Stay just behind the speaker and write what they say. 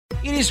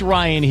It is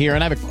Ryan here,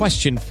 and I have a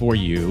question for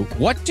you.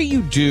 What do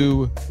you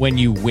do when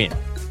you win?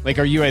 Like,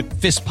 are you a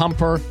fist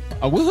pumper,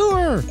 a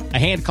woohooer, a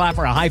hand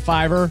clapper, a high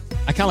fiver?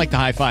 I kind of like the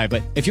high five,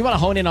 but if you want to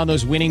hone in on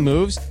those winning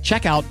moves,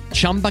 check out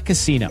Chumba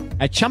Casino.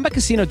 At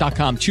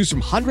ChumbaCasino.com, choose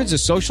from hundreds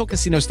of social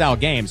casino-style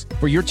games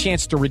for your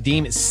chance to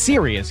redeem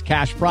serious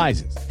cash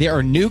prizes. There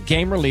are new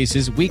game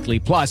releases weekly,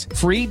 plus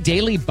free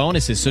daily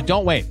bonuses. So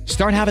don't wait.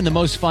 Start having the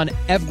most fun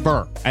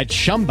ever at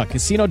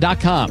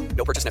ChumbaCasino.com.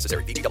 No purchase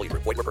necessary. VGW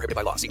Group. Void where prohibited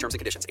by law. See terms and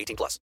conditions.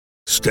 18+.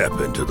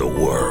 Step into the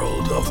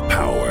world of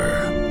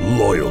power,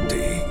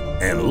 loyalty,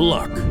 and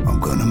luck. I'm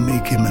gonna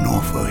make him an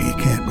offer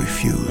he can't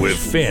refuse. With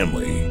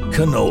family,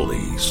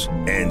 cannolis,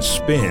 and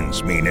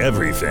spins mean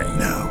everything.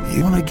 Now,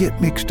 you wanna get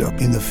mixed up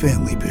in the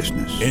family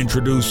business.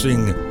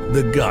 Introducing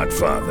The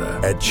Godfather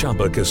at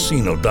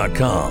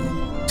ChumbaCasino.com.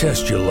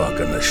 Test your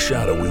luck in the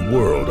shadowy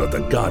world of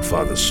The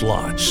Godfather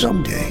slot.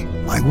 Someday,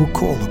 I will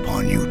call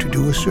upon you to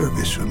do a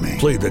service for me.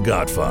 Play The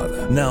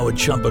Godfather now at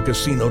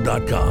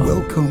ChumbaCasino.com.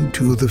 Welcome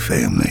to the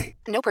family.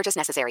 No purchase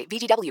necessary.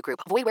 VGW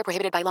Group. Void where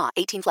prohibited by law.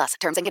 18+.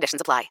 Terms and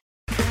conditions apply.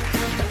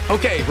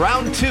 Okay,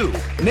 round two.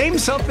 Name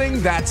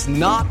something that's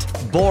not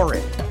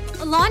boring.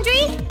 A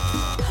laundry?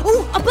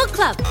 Ooh, a book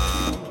club.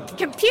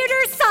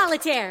 Computer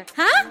solitaire,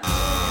 huh?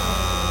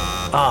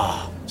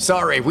 Ah,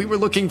 sorry. We were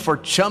looking for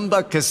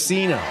Chumba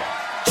Casino.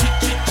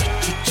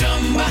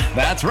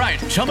 That's right.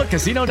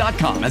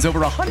 ChumbaCasino.com has over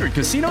 100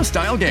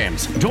 casino-style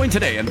games. Join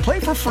today and play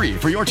for free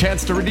for your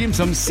chance to redeem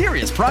some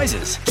serious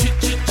prizes.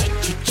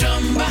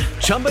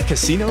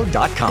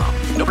 ChumbaCasino.com.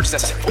 No purchase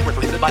necessary. Void where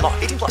prohibited by law.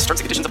 18+. Terms and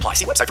conditions apply.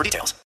 See website for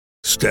details.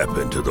 Step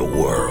into the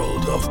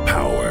world of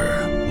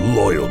power,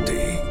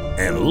 loyalty,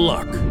 and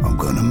luck. I'm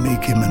gonna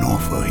make him an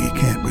offer he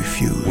can't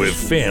refuse. With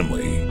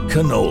family,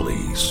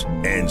 cannolis,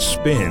 and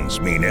spins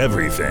mean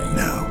everything.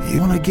 Now,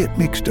 you wanna get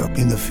mixed up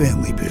in the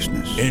family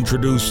business.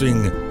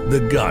 Introducing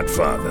The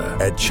Godfather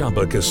at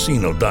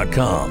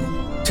ChumbaCasino.com.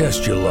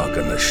 Test your luck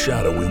in the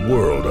shadowy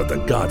world of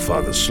The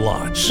Godfather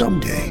slot.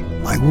 Someday,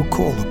 I will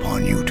call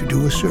upon you to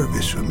do a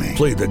service for me.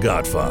 Play The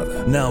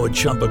Godfather now at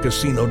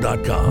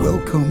ChumbaCasino.com.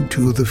 Welcome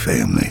to the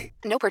family.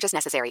 No purchase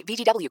necessary.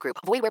 VGW Group.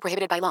 Void where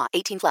prohibited by law.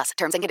 18+.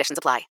 Terms and conditions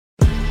apply.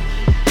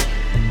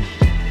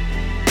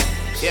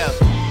 Yeah.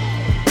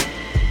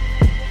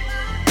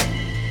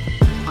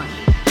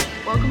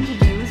 Welcome to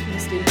Views from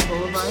Stadium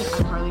Boulevard.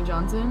 I'm Harley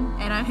Johnson.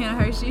 And I'm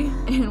Hannah Hershey.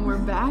 And we're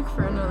back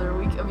for another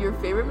week of your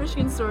favorite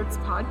Michigan Sports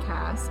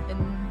podcast.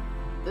 And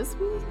this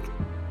week,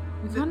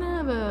 we kind of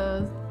have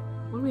a...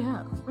 What do we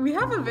have? We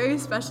have a very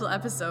special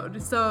episode.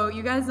 So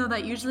you guys know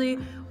that usually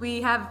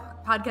we have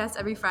podcasts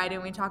every Friday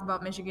and we talk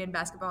about Michigan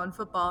basketball and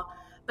football.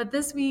 But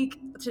this week,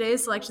 today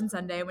is Selection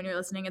Sunday. When you're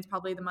listening, it's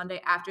probably the Monday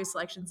after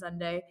Selection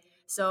Sunday.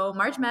 So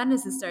March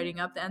Madness is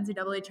starting up. The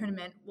NCAA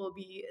tournament will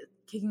be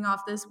kicking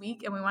off this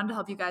week, and we wanted to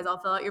help you guys all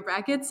fill out your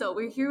brackets. So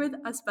we're here with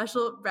a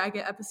special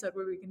bracket episode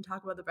where we can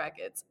talk about the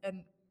brackets,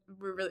 and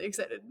we're really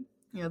excited.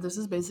 Yeah, this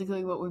is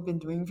basically what we've been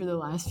doing for the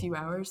last few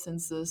hours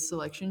since the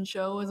selection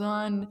show was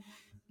on.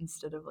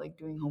 Instead of like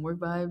doing homework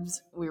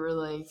vibes, we were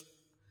like,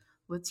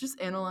 let's just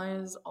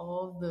analyze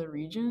all the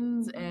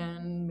regions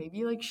and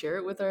maybe like share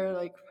it with our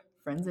like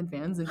friends and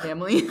fans and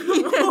family.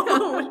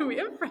 Do we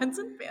have friends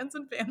and fans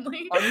and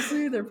family?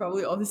 Honestly, they're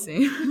probably all the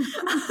same.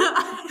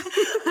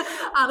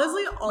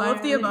 Honestly, all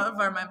of the above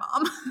are my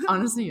mom.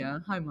 Honestly, yeah.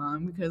 Hi,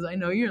 Mom, because I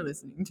know you're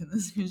listening to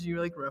this because you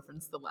like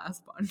referenced the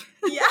last podcast.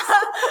 Yeah.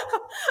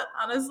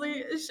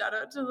 Honestly, shout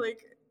out to like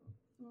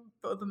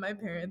both of my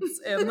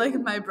parents and like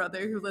my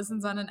brother who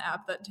listens on an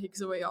app that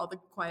takes away all the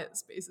quiet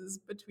spaces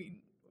between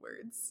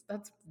words.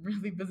 That's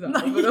really bizarre,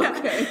 but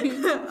okay.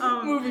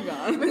 Moving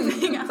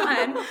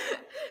on.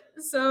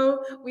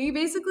 So we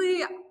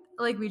basically,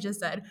 like we just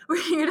said,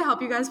 we're here to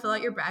help you guys fill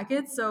out your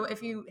brackets. So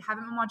if you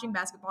haven't been watching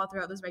basketball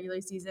throughout this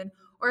regular season,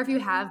 or if you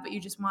have, but you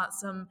just want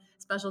some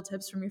special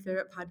tips from your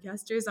favorite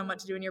podcasters on what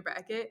to do in your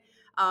bracket,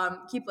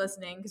 keep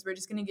listening because we're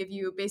just going to give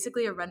you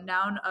basically a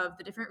rundown of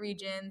the different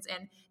regions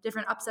and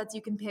different upsets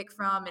you can pick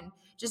from and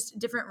just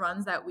different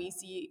runs that we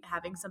see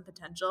having some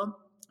potential.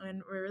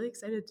 And we're really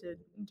excited to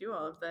do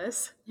all of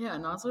this. Yeah,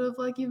 and also if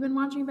like you've been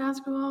watching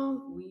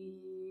basketball, we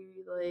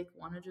like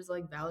want to just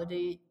like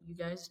validate you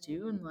guys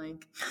too, and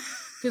like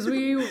because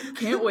we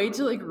can't wait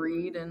to like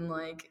read and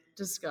like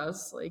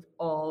discuss like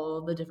all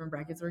the different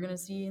brackets we're gonna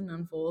see and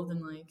unfold,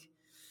 and like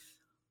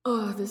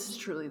oh, this is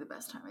truly the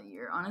best time of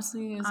year.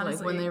 Honestly, it's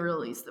like when they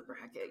release the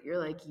bracket, you're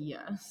like,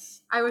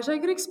 yes. I wish I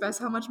could express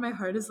how much my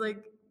heart is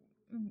like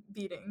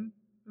beating,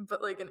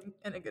 but like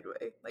in a good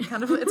way. Like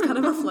kind of, it's kind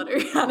of a flutter,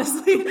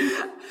 honestly.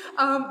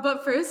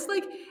 But first,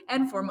 like,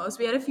 and foremost,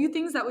 we had a few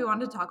things that we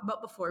wanted to talk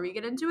about before we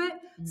get into it.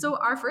 Mm-hmm. So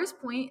our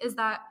first point is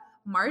that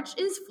March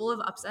is full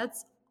of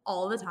upsets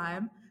all the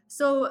time.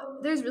 So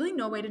there's really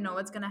no way to know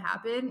what's going to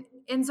happen.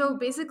 And so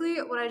basically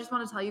what I just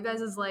want to tell you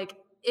guys is like,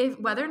 if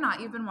whether or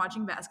not you've been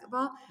watching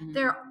basketball, mm-hmm.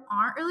 there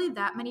aren't really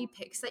that many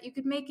picks that you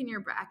could make in your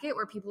bracket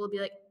where people will be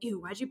like,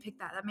 ew, why'd you pick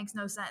that? That makes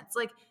no sense.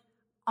 Like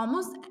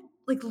almost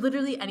like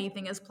literally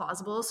anything is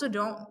plausible. So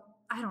don't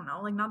I don't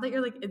know, like not that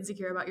you're like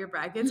insecure about your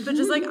brackets, but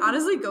just like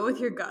honestly go with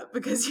your gut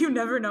because you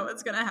never know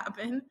what's gonna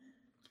happen.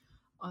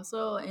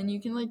 Also, and you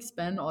can like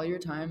spend all your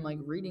time like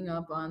reading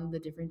up on the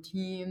different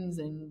teams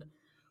and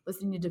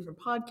listening to different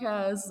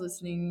podcasts,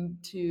 listening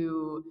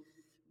to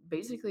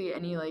basically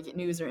any like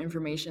news or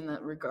information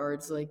that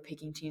regards like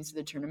picking teams to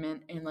the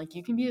tournament, and like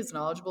you can be as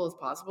knowledgeable as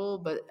possible,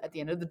 but at the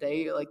end of the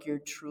day, like you're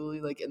truly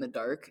like in the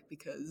dark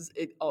because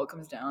it all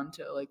comes down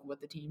to like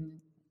what the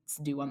teams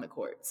do on the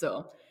court.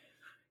 So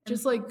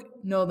just like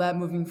know that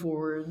moving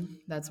forward.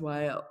 That's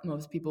why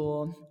most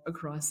people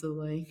across the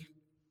like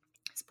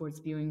sports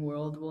viewing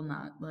world will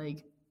not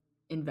like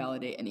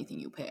invalidate anything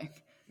you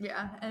pick.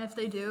 Yeah, and if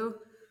they do,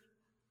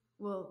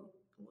 we'll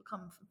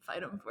come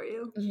fight them for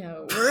you.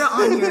 Yeah, we're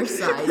on your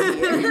side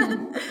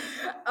here.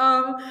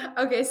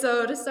 Okay,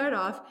 so to start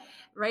off,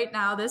 right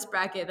now, this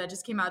bracket that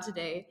just came out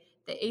today,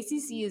 the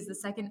ACC is the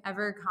second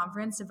ever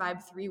conference to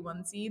vibe 3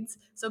 1 seeds.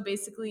 So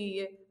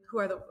basically, who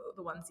are the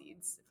 1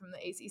 seeds from the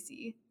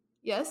ACC?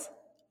 Yes?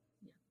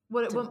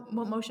 What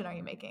motion are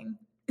you making?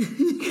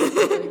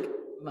 Like,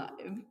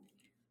 vibe.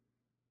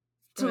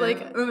 To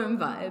like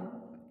vibe.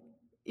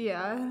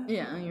 Yeah.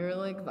 Yeah, you're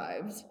like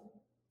vibes.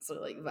 So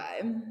like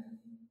vibe.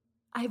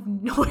 I have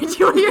no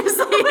idea what you're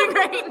saying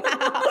right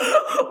now.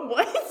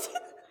 What?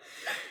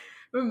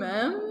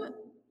 Remember?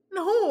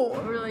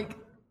 No. We're like,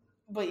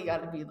 but you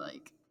gotta be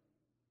like.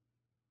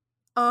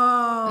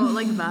 Oh,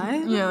 like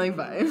vibe? Yeah, like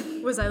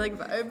vibe. Was I like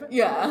vibe?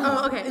 Yeah.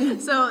 Oh, okay.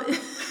 So,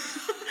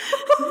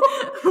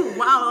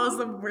 wow, that was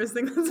the worst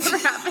thing that's ever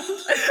happened.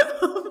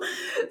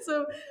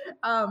 So,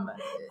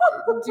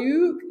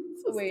 Duke.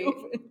 So wait.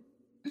 Stupid.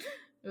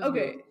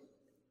 Okay.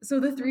 So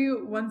the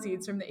 3 1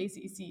 seeds from the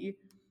ACC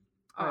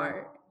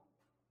are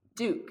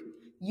Duke,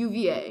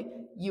 UVA,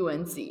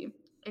 UNC.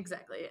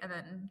 Exactly. And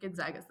then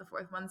Gonzaga is the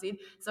 4th 1 seed.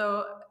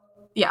 So,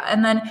 yeah.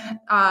 And then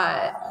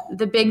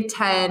the Big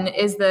Ten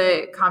is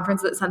the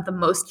conference that sent the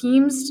most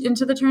teams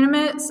into the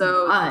tournament.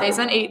 So they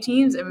sent 8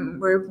 teams, and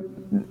we're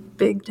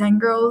Big Ten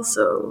girls.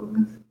 So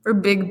we're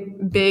big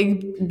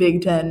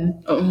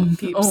Ten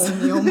peeps.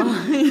 Oh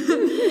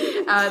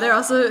my. They're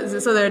also,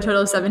 so there are a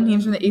total of 7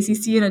 teams from the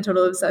ACC and a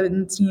total of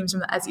 7 teams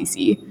from the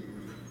SEC.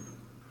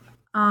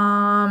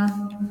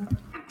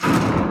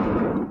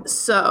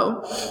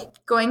 So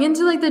going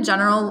into like the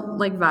general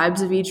like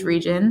vibes of each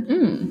region, do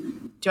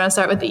you want to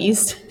start with the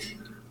East?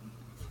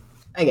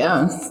 I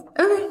guess.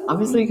 Okay.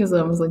 Obviously, because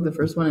that was like the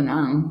first one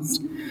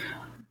announced.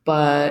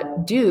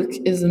 But Duke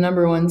is the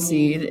number 1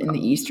 seed in the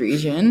East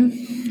region.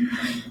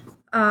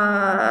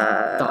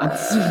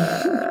 Thoughts?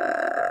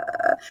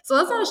 So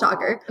that's not a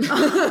shocker.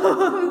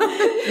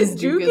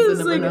 Duke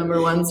is the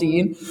number 1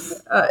 seed.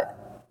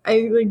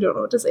 I like don't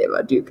know what to say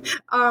about Duke.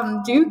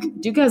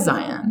 Duke has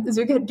Zion.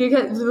 Duke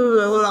has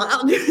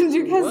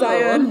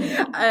Zion.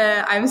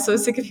 I'm so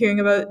sick of hearing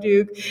about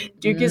Duke.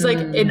 Duke is like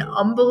an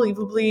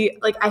unbelievably,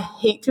 like, I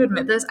hate to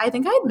admit this. I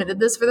think I admitted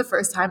this for the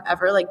first time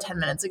ever like 10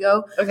 minutes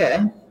ago. Okay.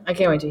 I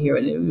can't wait to hear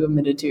what you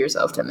admitted to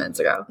yourself 10 minutes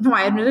ago. No,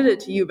 I admitted it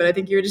to you, but I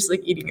think you were just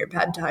like eating your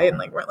pad thai and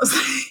like weren't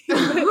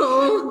listening.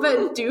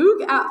 But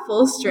Duke at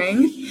full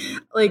strength,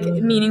 like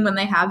meaning when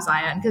they have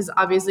Zion, because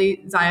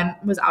obviously Zion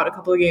was out a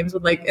couple of games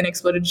with like an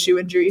exploded shoe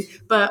injury.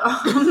 But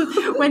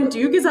when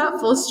Duke is at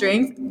full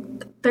strength,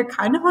 they're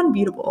kind of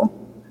unbeatable.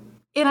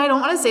 And I don't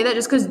want to say that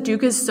just because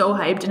Duke is so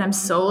hyped and I'm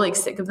so like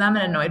sick of them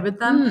and annoyed with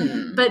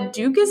them. But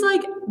Duke is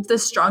like the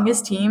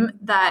strongest team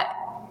that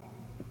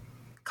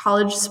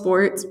college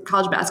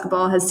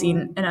basketball has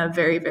seen in a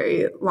very,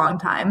 very long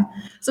time.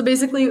 So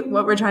basically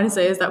what we're trying to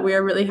say is that we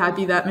are really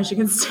happy that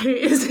Michigan State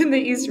is in the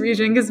East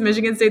region because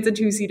Michigan State's a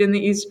 2 seed in the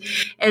East,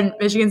 and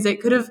Michigan State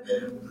could have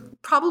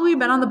probably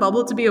been on the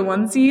bubble to be a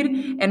 1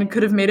 seed and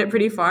could have made it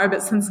pretty far,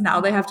 but since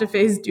now they have to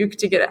face Duke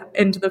to get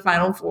into the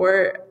Final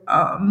Four,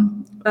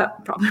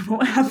 that probably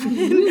won't happen.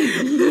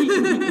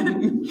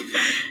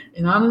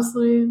 And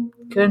honestly,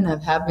 couldn't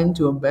have happened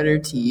to a better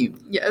team.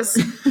 Yes.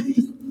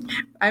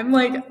 I'm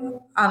like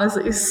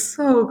honestly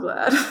so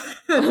glad.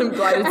 I'm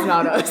glad it's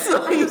not us.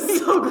 I'm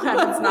so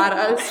glad it's not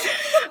us.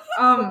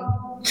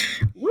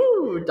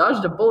 Woo,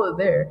 dodged a bullet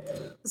there.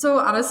 So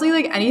honestly,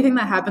 like anything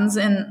that happens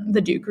in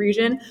the Duke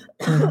region,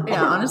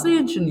 yeah, honestly,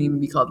 it shouldn't even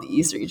be called the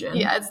East region.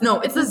 Yeah, it's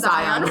the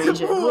Zion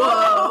region.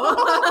 Whoa.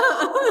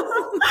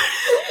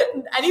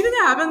 Anything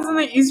that happens in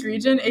the East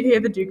region, aka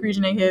the Duke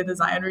region, aka the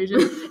Zion region,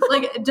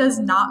 like it does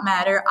not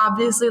matter.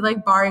 Obviously,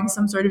 like barring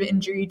some sort of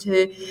injury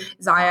to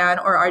Zion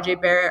or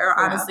RJ Barrett or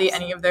honestly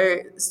any of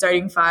their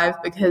starting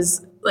 5,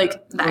 because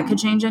like that could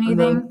change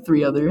anything.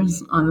 3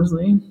 others,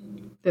 honestly.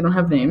 They don't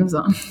have names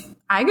on.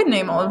 I could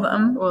name all of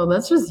them. Well,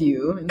 that's just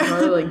you and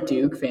probably like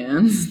Duke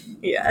fans.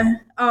 Yeah.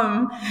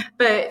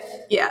 But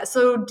yeah,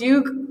 so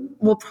Duke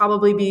will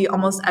probably be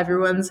almost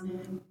everyone's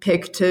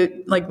pick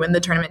to like win the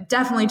tournament.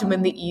 Definitely to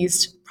win the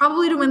East,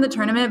 probably to win the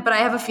tournament, but I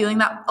have a feeling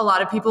that a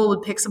lot of people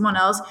would pick someone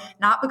else,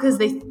 not because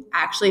they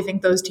actually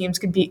think those teams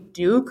could beat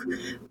Duke,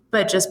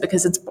 but just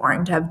because it's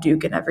boring to have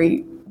Duke in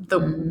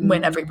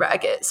win every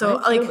bracket. So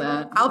like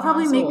I'll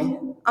probably make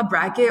a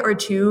bracket or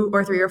 2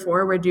 or 3 or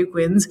 4 where Duke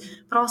wins,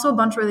 but also a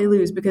bunch where they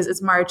lose because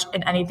it's March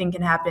and anything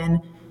can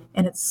happen.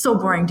 And it's so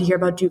boring to hear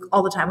about Duke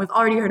all the time. We've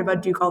already heard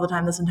about Duke all the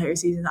time this entire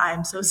season. I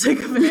am so sick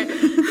of it.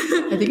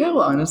 I think I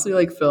will honestly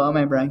like fill out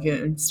my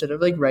bracket instead of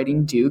like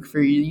writing Duke for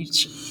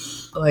each.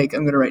 Like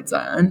I'm gonna write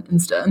Zion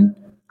instead.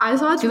 I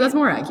saw it Because that's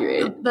more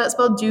accurate. that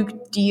spelled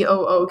Duke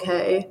Dook,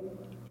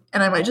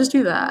 and I might just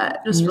do that.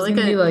 Just for like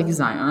be like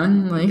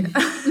Zion, like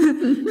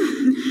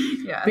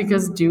yeah.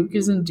 because Duke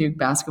isn't Duke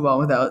basketball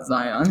without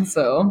Zion.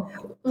 So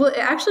Well, it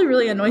actually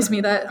really annoys me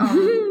that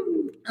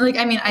like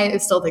I mean I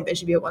still think they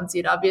should be a 1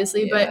 seed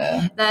obviously,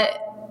 Yeah. but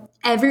that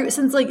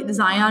since like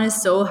Zion is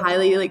so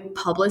highly like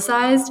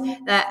publicized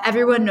that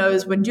everyone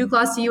knows when Duke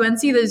lost to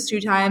UNC those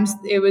 2 times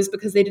it was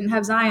because they didn't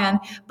have Zion,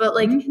 but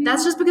like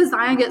that's just because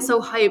Zion gets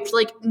so hyped.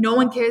 Like no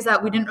one cares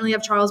that we didn't really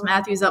have Charles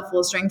Matthews at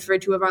full strength for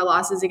 2 of our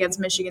losses against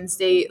Michigan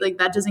State. Like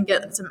that doesn't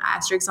get some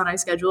asterisks on our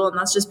schedule, and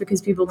that's just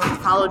because people don't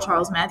follow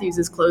Charles Matthews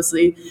as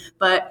closely.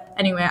 But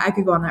anyway, I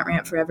could go on that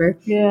rant forever.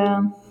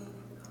 yeah,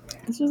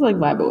 let's just like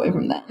vibe away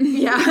from that.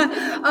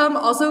 Yeah.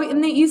 Also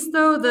in the East,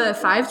 though, the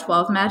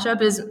 5-12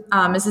 matchup is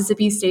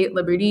Mississippi State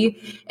Liberty,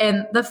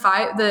 and the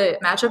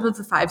matchup of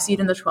the 5 seed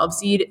and the 12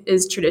 seed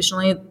is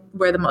traditionally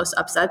where the most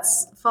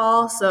upsets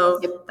fall. So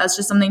that's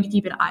just something to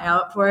keep an eye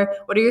out for.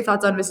 What are your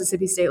thoughts on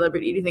Mississippi State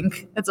Liberty? Do you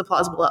think it's a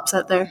plausible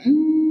upset there?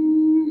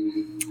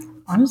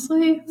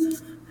 Honestly,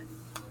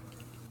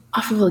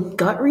 off of a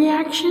gut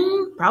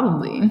reaction,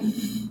 probably.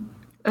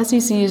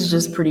 SEC is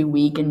just pretty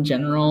weak in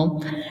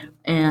general,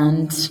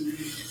 and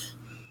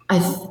I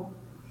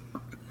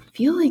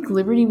feel like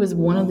Liberty was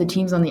one of the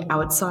teams on the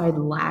outside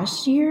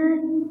last year.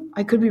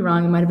 I could be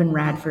wrong. It might have been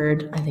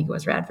Radford. I think it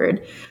was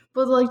Radford.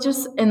 But like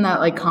just in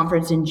that like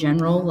conference in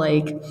general,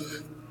 like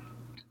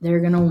they're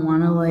gonna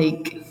want to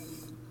like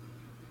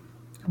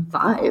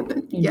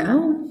vibe. You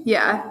know?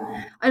 Yeah.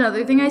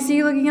 Another thing I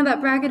see looking at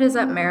that bracket is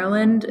that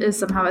Maryland is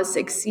somehow a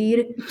 6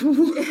 seed.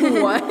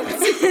 What?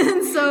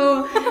 And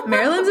so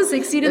Maryland's a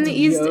 6 seed in the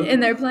East,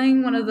 and they're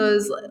playing one of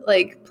those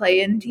like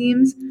play-in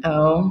teams.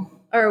 Oh.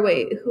 Or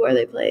wait, who are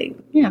they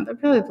playing? Yeah, they're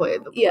probably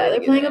playing the Yeah, they're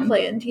playing a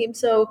play-in team.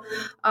 So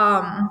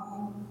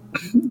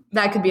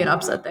that could be an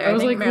upset there. I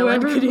was like,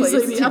 Maryland whoever could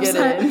easily plays be to get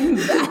upset. in,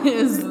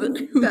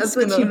 That's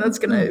the team that's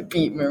gonna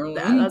beat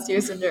Maryland. That's your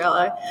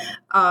Cinderella.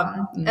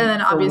 And then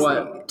For obviously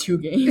what, 2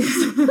 games?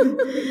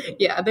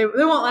 yeah, they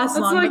won't last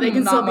long, like but they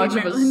can not still much beat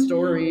of a Maryland.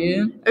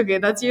 story. Okay,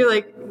 that's your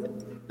like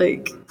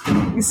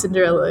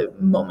Cinderella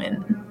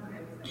moment.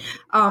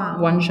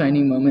 One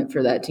shining moment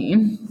for that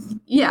team.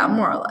 Yeah,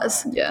 more or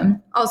less. Yeah.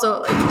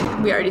 Also,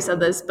 like we already said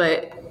this,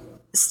 but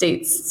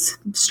State's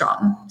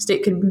strong.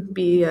 State could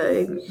be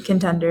a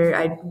contender.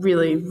 I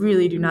really,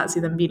 really do not see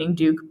them beating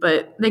Duke,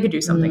 but they could do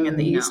something in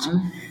the East.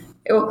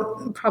 It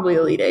will probably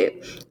Elite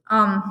 8.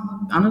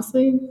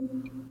 Honestly,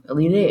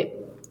 Elite 8.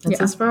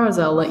 That's as far as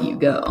I'll let you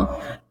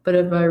go. But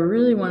if I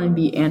really want to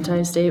be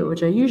anti-state,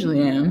 which I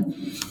usually am,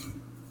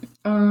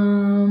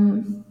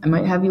 I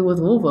might have you with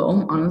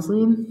Louisville,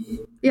 honestly.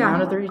 Yeah.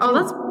 Round of 32.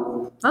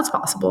 Oh, that's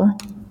possible.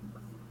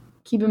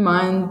 Keep in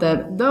mind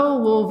that though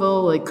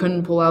Louisville like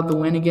couldn't pull out the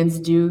win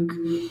against Duke,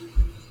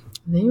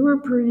 they were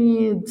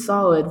pretty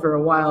solid for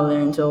a while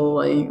there until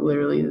like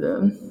literally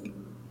the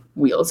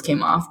wheels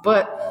came off.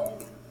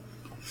 But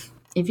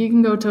if you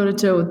can go toe to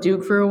toe with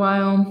Duke for a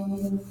while,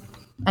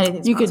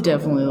 you could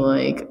definitely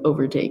like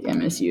overtake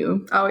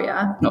MSU. Oh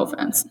yeah. No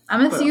offense.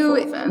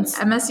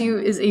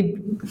 MSU is a.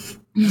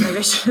 Maybe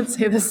I shouldn't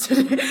say this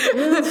today.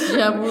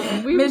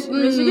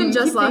 Michigan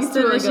just lost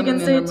to Michigan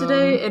State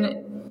today,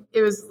 and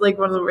it was like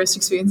one of the worst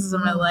experiences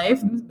of my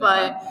life.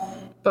 But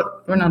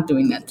we're not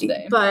doing that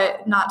today.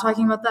 But not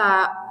talking about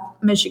that,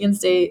 Michigan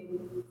State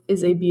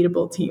is a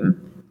beatable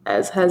team,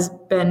 as has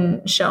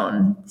been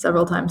shown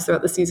several times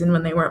throughout the season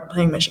when they weren't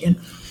playing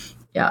Michigan.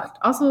 Yeah.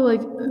 Also,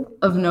 like,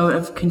 of note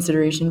of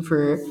consideration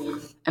for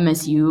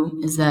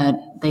MSU is that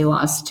they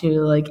lost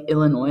to, like,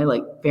 Illinois,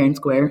 like, fair and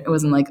square. It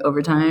wasn't, like,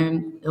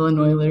 overtime.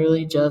 Illinois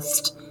literally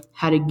just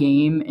had a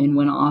game and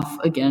went off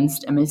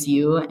against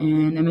MSU,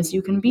 and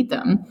MSU couldn't beat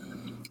them.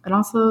 And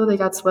also, they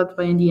got swept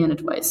by Indiana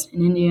twice,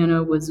 and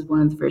Indiana was one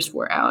of the first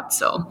 4 out,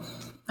 so...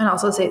 And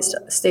also,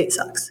 State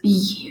sucks.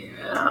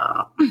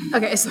 Yeah.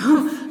 Okay, so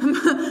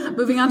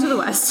moving on to the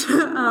West.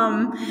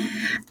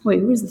 Wait,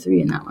 who was the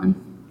 3 in that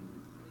one?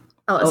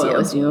 LSU.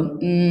 Oh,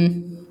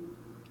 LSU.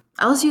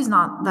 LSU's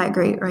not that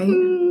great, right?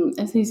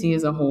 SEC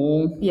as a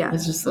whole. Yeah.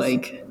 It's just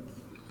like...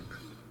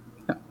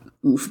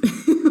 oof.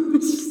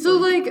 So,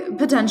 like,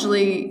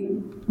 potentially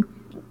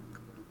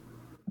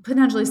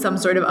some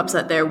sort of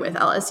upset there with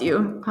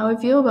LSU. How I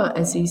feel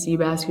about SEC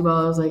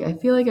basketball, I was like, I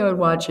feel like I would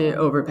watch it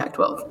over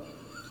Pac-12.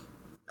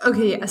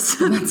 Okay, yes.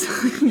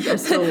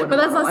 But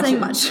that's not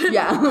saying much.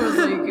 Yeah, I was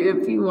like,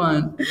 if you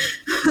want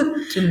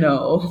to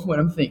know what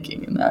I'm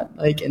thinking in that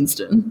like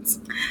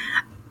instance.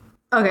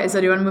 Okay, so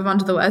do you want to move on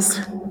to the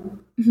West?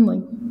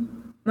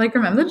 Like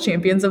remember the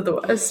champions of the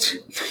West?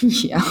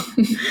 Yeah.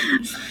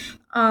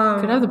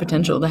 Could have the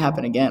potential to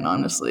happen again,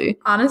 honestly.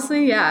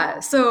 Honestly, yeah.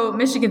 So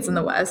Michigan's in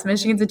the West.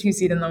 Michigan's a 2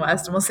 seed in the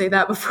West, and we'll say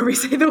that before we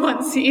say the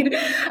 1 seed.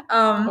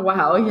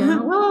 Wow, yeah.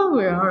 Well,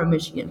 we are a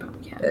Michigan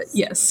podcast.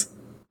 Yes.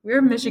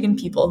 We're Michigan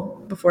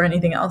people before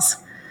anything else.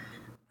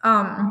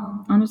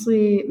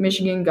 Honestly,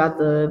 Michigan got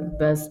the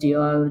best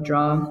deal out of the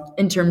draw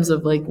in terms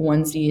of like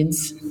 1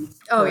 seeds.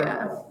 Oh,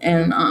 yeah.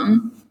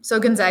 And So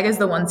Gonzaga's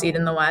the 1 seed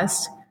in the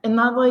West. and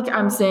not like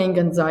I'm saying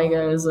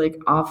Gonzaga is like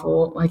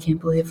awful. I can't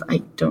believe I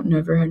don't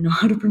never know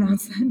how to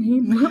pronounce that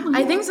name.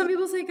 I think some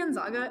people say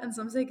Gonzaga and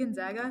some say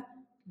Gonzaga,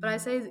 but I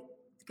say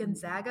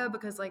Gonzaga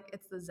because like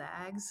it's the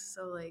Zags,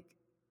 so like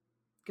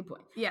Good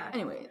point. yeah.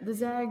 Anyway, the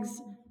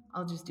Zags,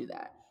 I'll just do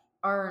that,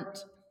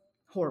 aren't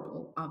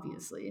horrible,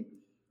 obviously.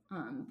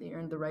 They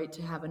earned the right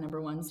to have a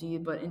number 1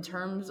 seed, but in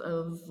terms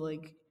of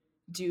like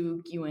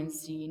Duke,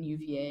 UNC, and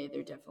UVA,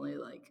 they're definitely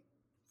like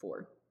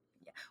 4.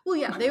 Well,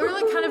 yeah, they were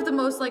like kind of the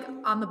most like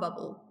on the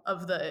bubble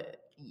of the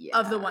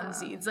 1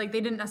 seeds. Like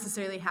they didn't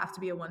necessarily have to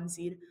be a 1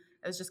 seed.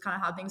 It was just kind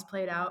of how things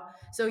played out.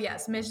 So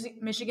yes,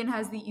 Michigan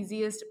has the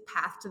easiest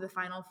path to the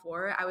Final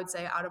Four, I would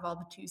say, out of all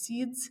the 2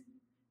 seeds,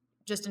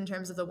 just in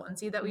terms of the 1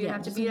 seed that we would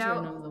have to beat out.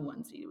 In terms of the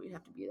 1 seed we'd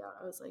have to beat out.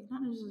 I was like,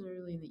 not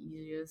necessarily the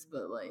easiest,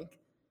 but like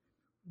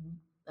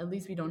at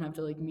least we don't have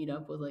to like meet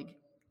up with like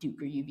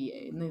Duke or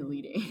UVA in the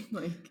Elite Eight.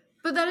 Like,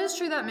 But that is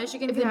true that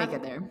Michigan if they make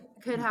it there,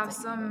 could have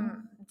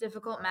some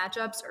difficult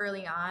matchups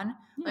early on.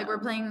 Like we're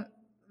playing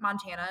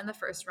Montana in the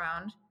first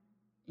round.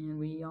 And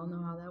we all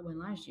know how that went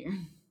last year.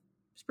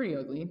 It's pretty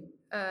ugly.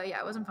 Yeah,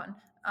 it wasn't fun.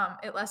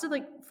 It lasted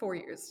like 4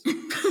 years.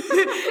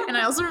 And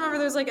I also remember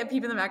there was like a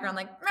peep in the background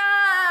like,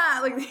 ah,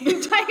 like the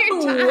entire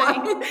time.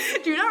 What?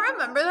 Do you not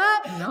remember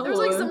that? No. There was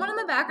like someone in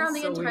the background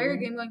That's the so entire weird.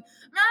 game going,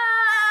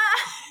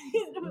 ah.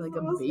 Like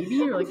a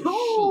baby or like a no,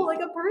 sheep? like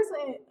a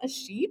person. A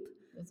sheep?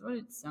 That's what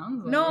it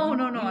sounds like. No,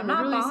 You I'm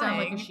not literally sound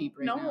buying. like a sheep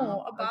right no,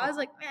 now. a ba is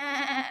like,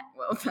 meh.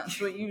 Well, that's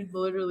what you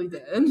literally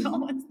did.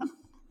 No, it's not.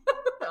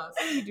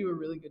 Honestly, you do a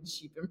really good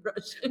sheep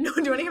impression. No,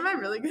 do you want to hear my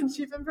really good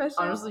sheep impression?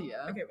 Honestly,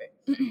 yeah. Okay,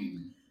 wait.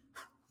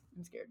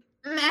 I'm scared.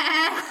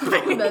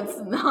 Meh. That's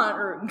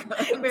not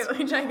good. Wait, let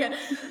me try again.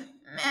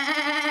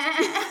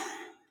 Meh.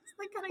 It's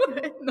like kind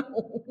of good.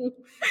 No.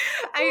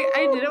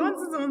 I did it once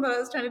with someone that I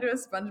was trying to do a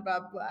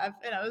SpongeBob laugh,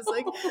 and I was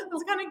like, it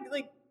was kind of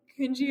like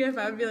cringy if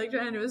I would be like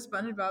trying to do a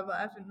SpongeBob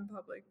laugh in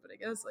public, but I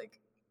guess like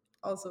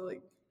also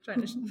like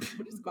trying to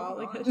ball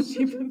like a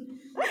sheep.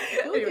 I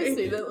feel like I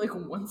say that like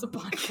once a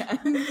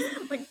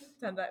podcast. like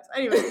 10 times.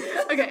 Anyway,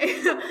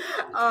 okay.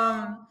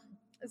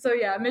 So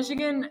yeah,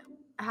 Michigan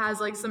has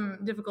like some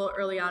difficult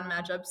early on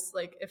matchups,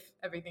 like if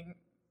everything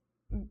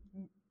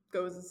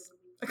goes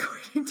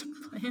according to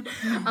plan.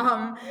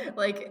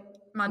 Like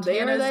Montana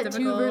They are is that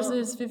difficult. 2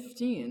 versus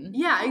 15.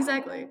 Yeah,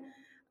 exactly.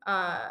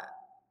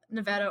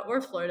 Nevada or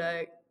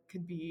Florida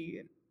could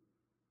be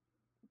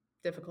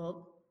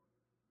difficult.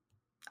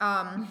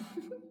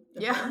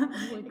 Yeah.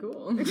 Really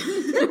cool.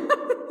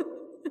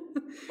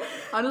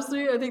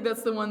 Honestly, I think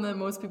that's the one that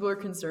most people are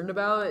concerned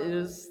about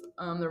is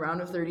the round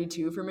of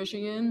 32 for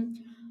Michigan.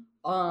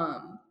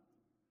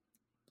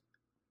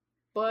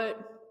 But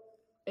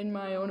in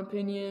my own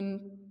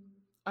opinion,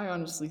 I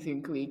honestly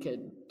think we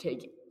could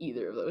take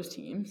either of those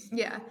teams.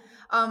 Yeah.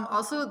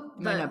 Also,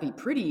 Might not be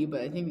pretty,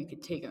 but I think we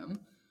could take them.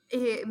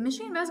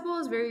 Michigan basketball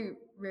is very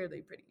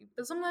rarely pretty,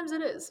 but sometimes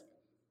it is.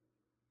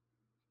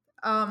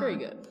 Very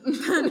good.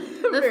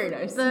 Very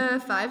nice.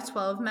 The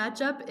 5-12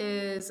 matchup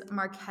is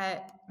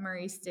Marquette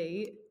Murray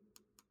State.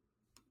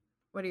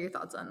 What are your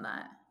thoughts on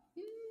that?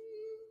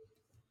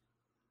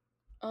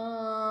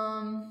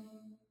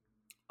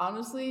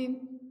 Honestly,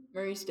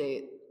 Murray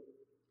State.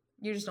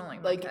 You just don't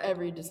like Like Marquette.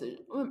 every decision.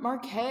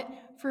 Marquette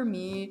for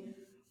me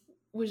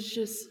was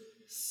just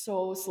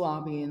so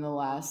sloppy in the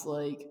last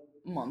like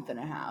month and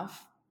a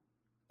half.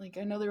 Like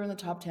I know they were in the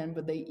top 10,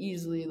 but they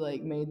easily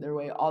like made their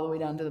way all the way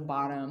down to the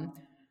bottom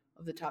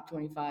of the top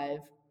 25.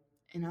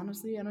 And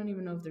honestly, I don't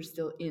even know if they're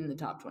still in the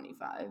top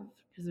 25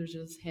 because they're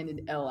just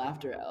handed L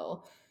after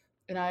L.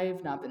 And I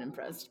have not been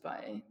impressed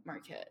by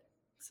Marquette.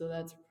 So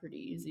that's pretty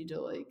easy to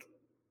like.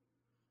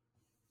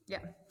 Yeah.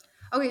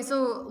 Okay,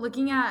 so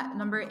looking at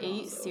number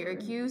 8,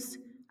 Syracuse,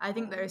 I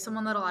think there's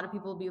someone that a lot of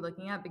people will be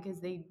looking at because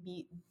they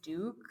beat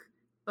Duke.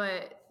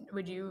 But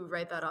would you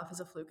write that off as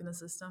a fluke in the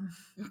system?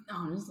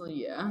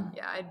 Honestly, yeah.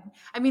 Yeah,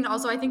 I mean,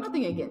 also I think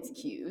Nothing against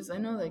Q's. I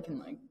know they can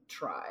like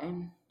try.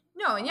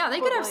 no, and yeah, they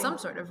But, could have like- some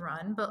sort of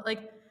run, but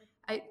like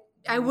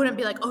I wouldn't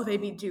be like, oh, they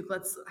beat Duke,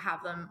 let's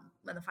have them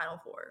in the Final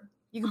Four.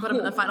 You can put them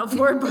in the Final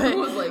Four, but I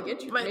was like,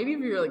 but- maybe if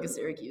you're like a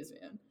Syracuse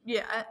fan.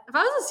 yeah, if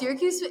I was a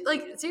Syracuse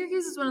like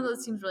Syracuse is one of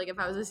those teams where like if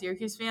I was a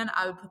Syracuse fan,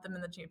 I would put them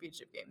in the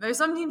championship game. There's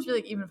some teams where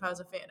like even if I was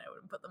a fan, I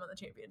wouldn't put them in the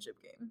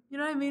championship game. You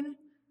know what I mean?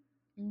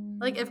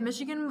 Like if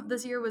Michigan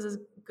this year was as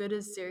good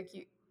as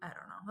Syracuse, I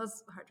don't know.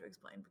 That's hard to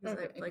explain because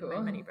I have Okay, like my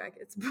cool. mini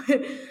brackets,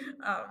 but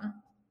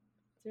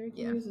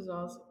Syracuse is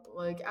also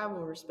like I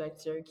will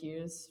respect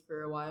Syracuse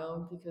for a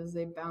while because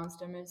they bounced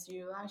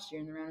MSU last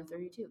year in the round of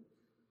 32.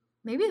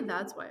 maybe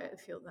that's why I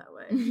feel that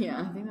way.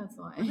 Yeah, I think that's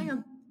why. I think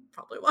that's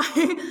probably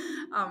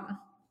why.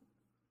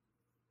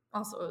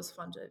 Also, it was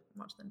fun to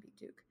watch them beat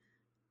Duke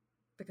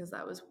because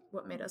that was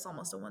what made us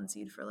almost a 1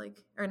 seed for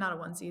like, or not a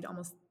 1 seed,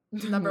 almost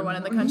number 1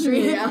 in the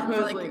country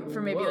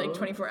for maybe like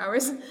 24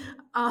 hours.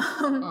 I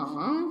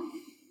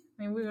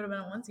mean, we would have been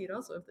a 1 seed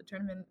also if the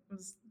tournament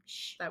was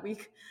that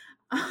week.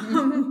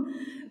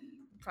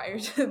 Prior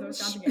to the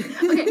Wisconsin game.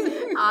 Okay, do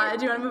you want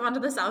to move on to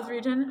the South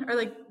region or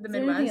like the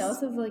Midwest? Anything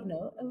else of like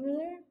note over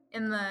there?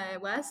 In the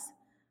West?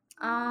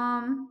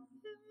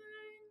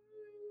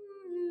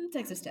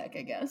 Texas Tech,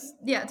 I guess.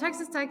 Yeah,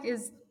 Texas Tech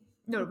is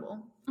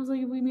notable. I was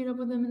like, if we meet up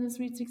with them in the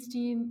Sweet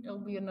 16, it'll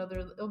be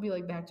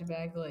like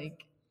back-to-back,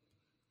 like,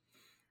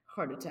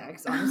 heart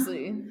attacks,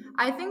 honestly.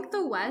 I think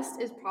the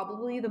West is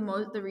probably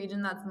the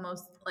region that's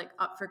most, like,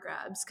 up for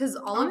grabs. Because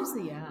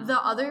the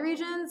other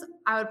regions,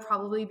 I would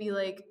probably be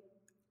like,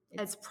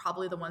 it's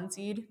probably the 1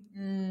 seed,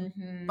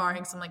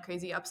 barring some, like,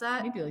 crazy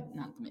upset. Maybe, like,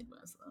 not the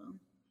Midwest, though.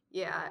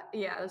 Yeah,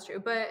 that's true.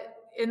 But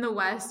in the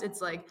West,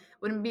 it's like,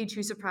 wouldn't be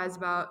too surprised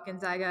about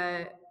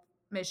Gonzaga,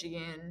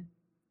 Michigan,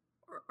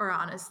 or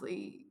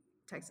honestly,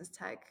 Texas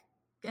Tech.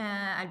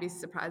 I'd be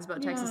surprised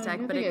about Texas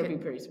Tech, but I'd be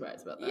pretty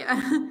surprised about that. Yeah.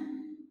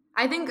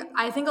 I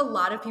think a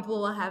lot of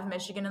people will have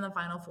Michigan in the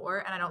Final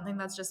Four, and I don't think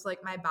that's just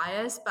like my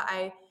bias, but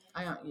I've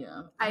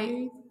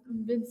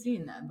been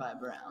seeing that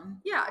vibe around.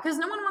 Yeah, because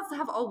no one wants to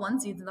have all 1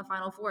 seeds in the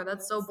Final Four.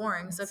 That's so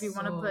boring. So if you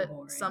want to put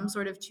some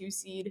sort of 2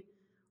 seed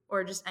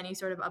or just any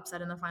sort of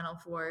upset in the Final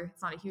Four,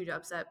 it's not a huge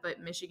upset,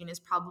 but Michigan is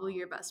probably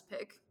your best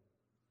pick.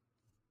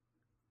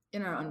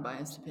 In our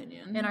unbiased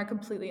opinion. In our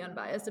completely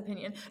unbiased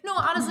opinion. No,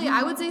 honestly,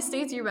 I would say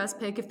State's your best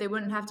pick if they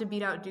wouldn't have to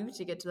beat out Duke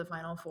to get to the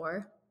Final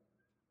Four.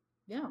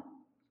 Yeah.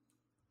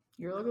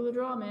 Your luck of the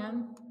draw,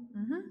 man.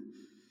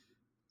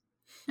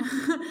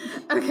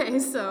 Okay,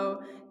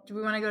 so do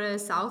we want to go to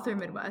South or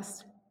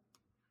Midwest?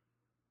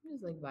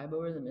 Just like vibe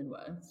over the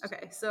Midwest.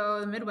 Okay, so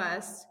the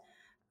Midwest,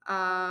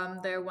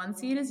 their 1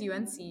 seed is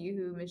UNC,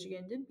 who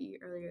Michigan did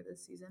beat earlier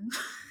this season.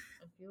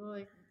 I feel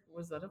like,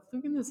 was that a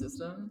fluke in the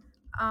system?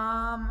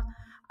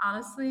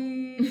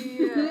 Honestly,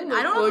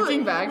 I don't know.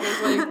 Looking back,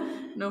 it's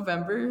like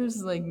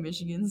November's like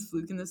Michigan's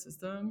fluke in the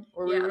system,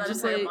 or we were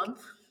just like,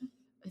 month.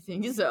 I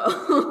think so.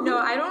 No,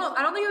 I don't know.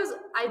 I don't think it was.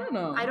 I don't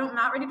know. I'm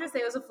not ready to say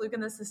it was a fluke in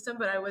the system,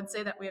 but I would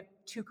say that we have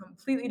 2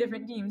 completely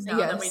different teams now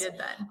than we did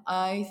then.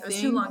 It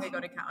was too long ago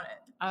to count it.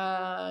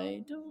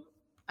 I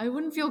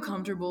wouldn't feel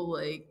comfortable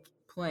like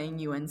playing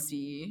UNC.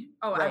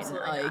 Oh,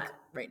 absolutely not.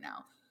 Right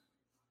now.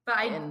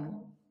 But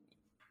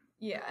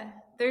yeah,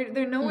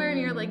 they're nowhere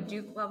near like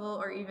Duke level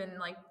or even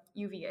like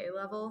UVA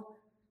level,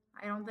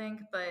 I don't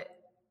think. But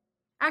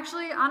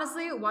actually,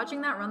 honestly,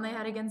 watching that run they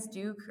had against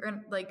Duke,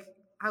 or like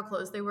how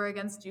close they were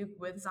against Duke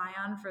with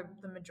Zion for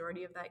the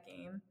majority of that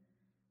game,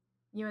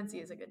 UNC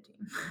is a good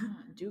team.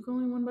 Duke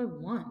only won by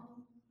 1.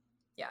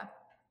 Yeah,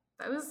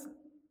 that was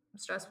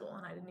stressful,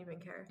 and I didn't even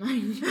care.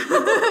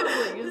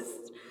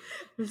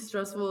 It's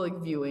stressful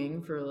like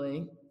viewing for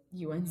like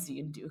UNC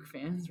and Duke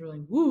fans. We're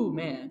like, woo,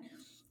 man,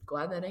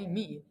 glad that ain't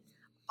me.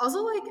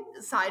 Also, like,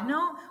 side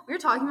note, we were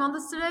talking about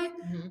this today.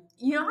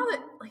 You know how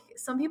that, like,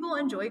 some people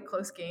enjoy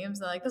close games.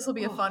 They're like, this will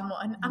be a fun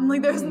one. I'm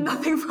like, there's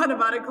nothing fun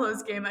about a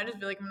close game. I just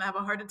feel like I'm going to have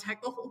a heart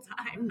attack the whole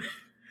time.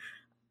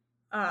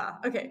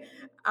 Okay.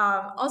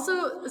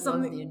 Also,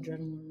 something. The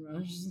adrenaline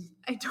rush.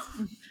 I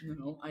don't.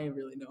 No, I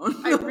really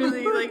don't. I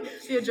really, like,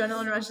 the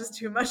adrenaline rush is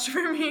too much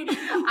for me.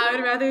 I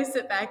would rather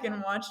sit back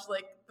and watch,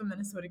 like, the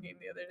Minnesota game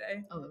the other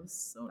day. Oh, that was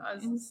so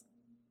nice.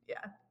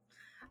 Yeah.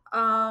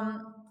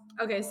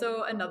 Okay,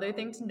 so another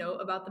thing to note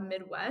about the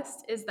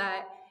Midwest is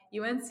that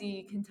UNC,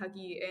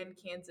 Kentucky, and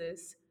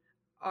Kansas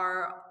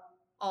are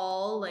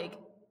all like,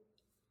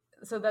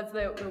 so that's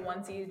the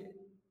 1 seed.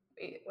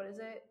 Wait, what is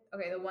it?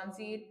 Okay, the 1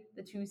 seed,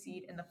 the 2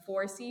 seed, and the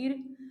 4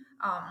 seed.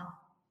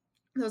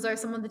 Those are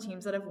some of the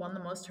teams that have won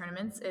the most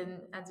tournaments in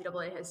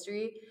NCAA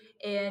history,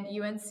 and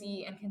UNC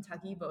and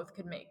Kentucky both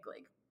could make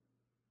like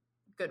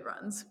good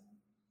runs.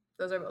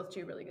 Those are both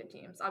 2 really good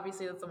teams.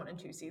 Obviously, that's the 1 and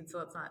 2 seeds, so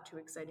that's not too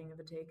exciting of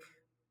a take.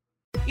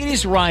 It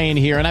is Ryan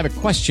here, and I have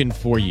a question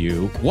for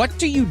you. What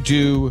do you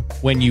do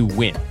when you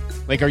win?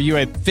 Like, are you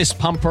a fist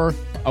pumper,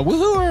 a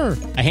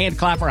woohooer, a hand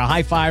clapper, a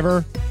high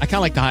fiver? I kind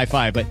of like the high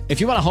five, but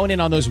if you want to hone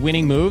in on those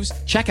winning moves,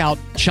 check out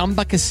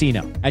Chumba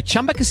Casino. At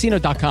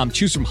ChumbaCasino.com,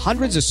 choose from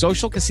hundreds of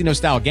social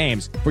casino-style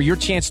games for your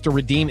chance to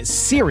redeem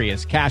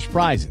serious cash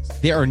prizes.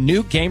 There are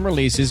new game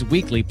releases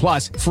weekly,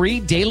 plus free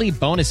daily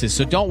bonuses.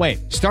 So don't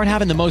wait. Start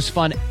having the most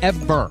fun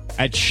ever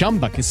at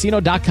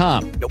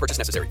ChumbaCasino.com. No purchase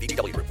necessary.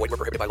 VGW. Void where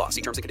prohibited by law.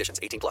 See terms and conditions.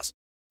 18+.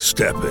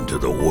 Step into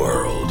the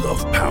world of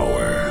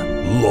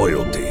power,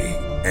 loyalty,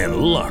 and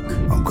luck.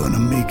 I'm gonna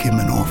make him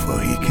an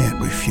offer he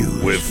can't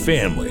refuse. With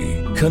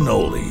family,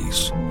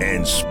 cannolis,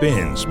 and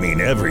spins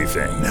mean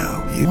everything.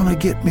 Now, you wanna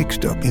get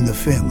mixed up in the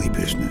family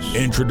business.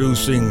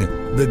 Introducing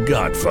The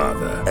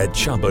Godfather at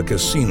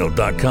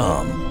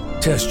ChumbaCasino.com.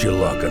 Test your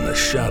luck in the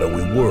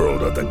shadowy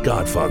world of The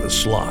Godfather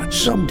slot.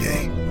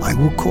 Someday, I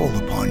will call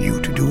upon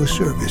you to do a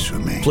service for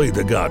me. Play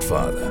The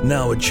Godfather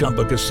now at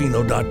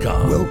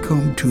ChumbaCasino.com.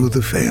 Welcome to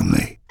the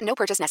family. No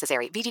purchase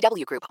necessary.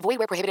 VGW Group. Void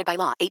where prohibited by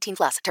law.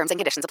 18+. Terms and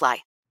conditions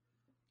apply.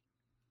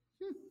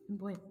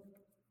 Boy.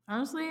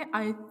 Honestly,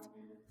 I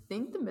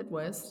think the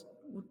Midwest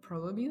would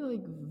probably be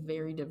like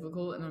very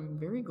difficult, and I'm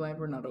very glad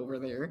we're not over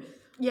there.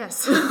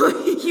 Yes.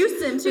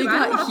 Houston too.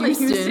 I don't want to play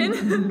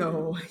Houston.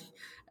 No.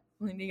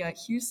 Like, they got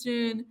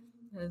Houston.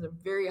 That is a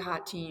very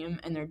hot team,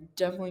 and they're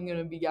definitely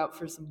gonna be out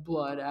for some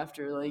blood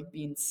after like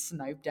being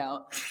sniped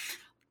out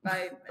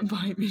by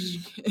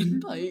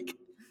Michigan. Like,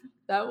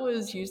 that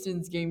was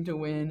Houston's game to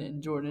win,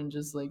 and Jordan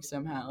just like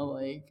somehow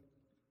like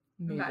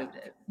made Revived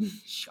a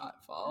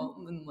shot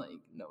fall and like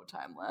no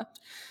time left.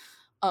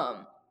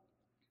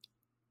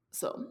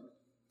 So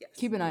Yes.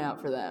 keep an eye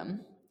out for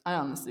them. I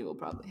honestly will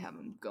probably have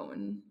them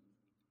going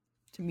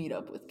to meet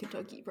up with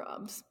Kentucky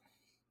Probs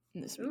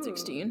in the Sweet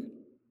 16.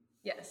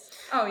 Yes.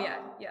 Oh yeah.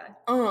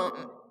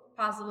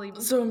 Possibly.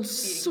 So I'm beating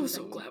so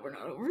Kentucky. glad we're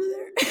not over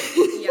there.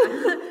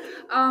 Yeah.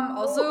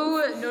 Also,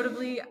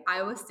 notably,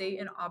 Iowa State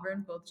and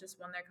Auburn both just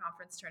won their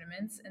conference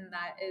tournaments, and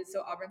that is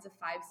so Auburn's a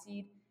 5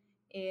 seed,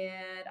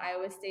 and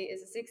Iowa State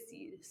is a 6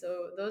 seed.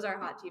 So those are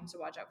hot teams to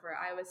watch out for.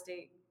 Iowa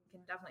State can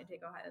definitely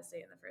take Ohio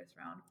State in the first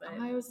round, but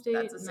Ohio State,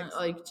 that's a 6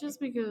 like, just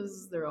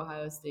because they're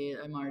Ohio State,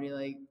 I'm already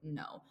like,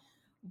 no.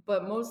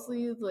 But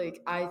mostly,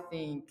 like, I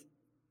think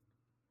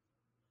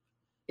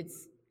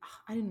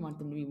I didn't want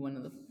them to be one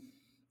of the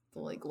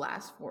like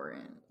last 4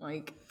 in.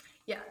 Like,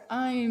 Yeah.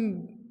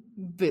 I'm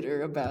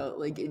bitter about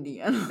like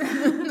Indiana.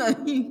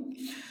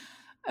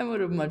 I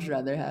would have much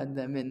rather had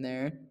them in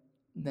there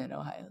than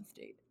Ohio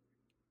State.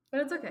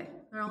 But it's okay.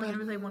 They're only going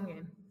to play one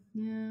game.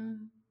 Yeah,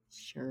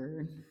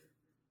 sure.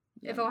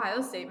 If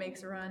Ohio State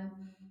makes a run,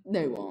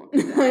 They won't.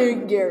 I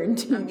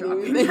guarantee I'm you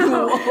dropping they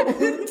out.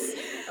 won't.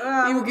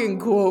 You can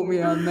quote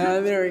me on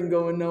that. They ain't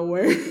going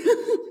nowhere.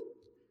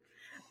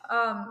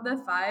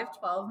 the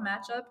 5-12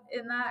 matchup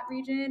in that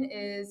region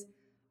is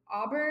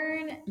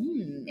Auburn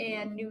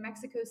and New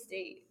Mexico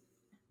State.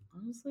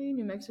 Honestly,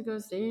 New Mexico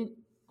State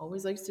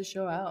always likes to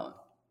show out.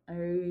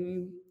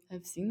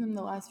 I've seen them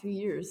the last few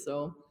years,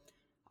 so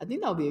I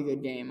think that'll be a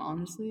good game,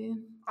 honestly.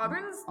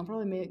 Auburn's I'll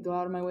probably go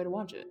out of my way to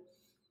watch it.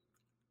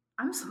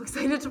 I'm so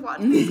excited to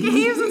watch these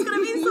games. It's going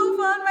to be so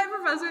fun. My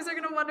professors are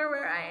going to wonder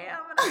where I am,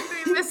 and I'm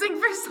going to be missing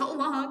for so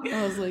long.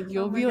 I was like,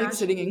 you'll Oh my be like gosh.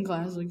 sitting in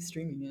class, like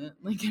streaming it,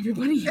 like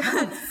everybody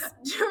else.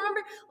 Do you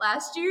remember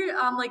last year,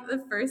 like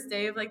the first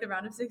day of like the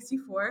round of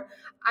 64,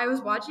 I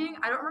was watching,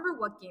 I don't remember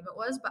what game it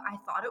was, but I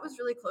thought it was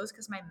really close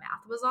because my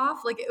math was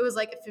off. Like it was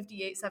like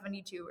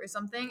 58-72 or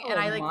something. And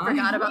I like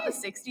forgot about the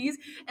 60s.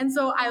 And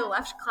so I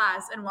left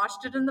class and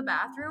watched it in the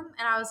bathroom.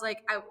 And I was like,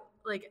 I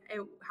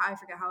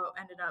forget how it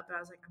ended up, but I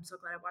was like, I'm so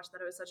glad I watched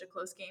that. It was such a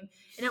close game.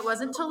 And it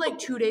wasn't until like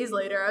 2 days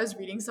later, I was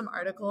reading some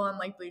article on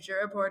like Bleacher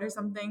Report or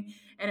something.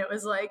 And it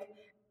was like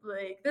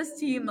this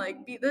team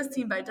like beat this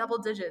team by double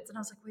digits. And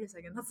I was like, wait a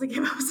second, that's the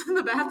game I was in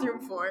the bathroom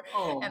for.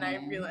 And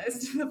I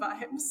realized the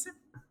vibes.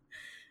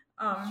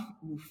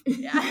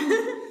 Yeah.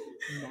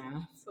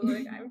 Yeah. So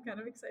like, I'm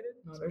kind of excited.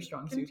 Not our to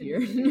strong suit continue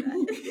here. to do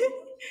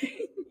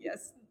that.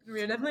 Yes.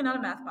 We're definitely not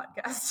a math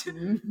podcast.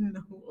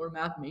 No, or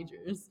math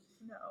majors.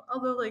 No.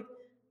 Although like,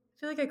 I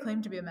feel like I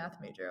claimed to be a math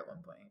major at one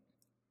point.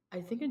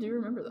 I think I do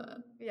remember that.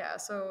 Yeah,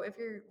 so if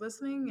you're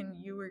listening and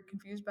you were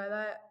confused by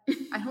that,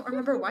 I don't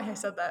remember why I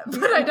said that,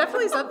 but I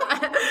definitely said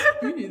that.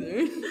 Me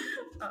neither.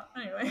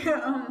 Anyway,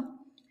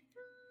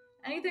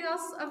 anything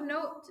else of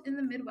note in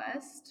the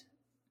Midwest?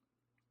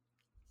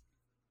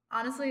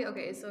 Honestly,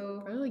 okay,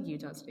 so Probably like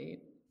Utah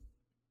State.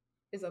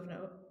 is of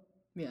note.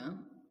 Yeah.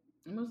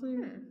 Mostly,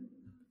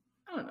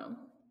 I don't know.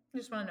 You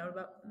just want to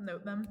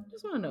note them.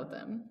 Just want to note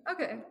them.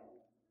 Okay.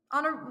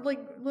 On a like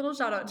little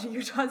shout out to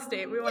Utah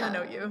State. We want to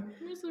note you.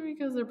 Mostly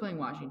because they're playing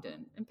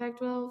Washington. And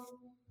Pac-12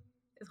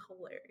 It's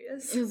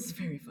hilarious. is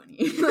very funny.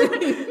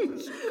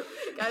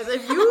 Guys,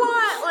 if you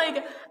want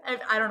like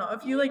I don't know,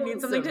 if you like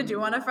need something to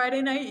do on a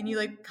Friday night and you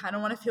like kind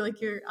of want to feel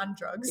like you're on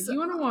drugs. If you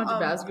want to watch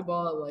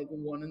basketball at like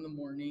 1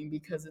 a.m.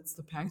 because it's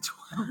the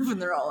Pac-12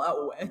 and they're all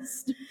out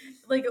west.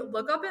 Like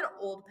look up an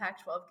old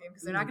Pac-12 game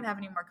because they're not gonna have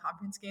any more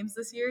conference games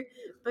this year.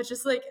 But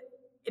just like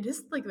it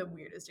is like the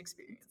weirdest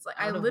experience. Like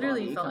I Out of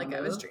literally body, felt like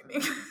kind I was of.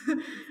 dreaming.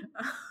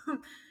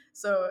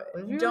 So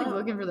But if you're don't like,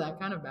 looking for that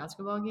kind of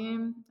basketball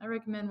game, I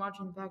recommend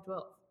watching the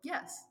Pac-12.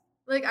 Yes.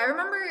 Like I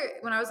remember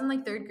when I was in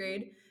like 3rd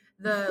grade,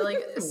 the like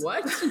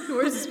What?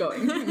 Where's this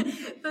going?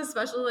 the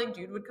special like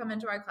dude would come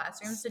into our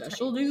classrooms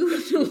Special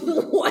dude?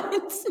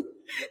 What?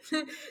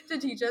 to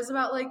teach us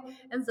about like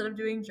instead of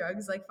doing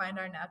drugs like find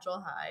our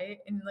natural high,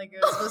 and like it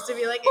was supposed to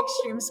be like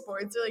extreme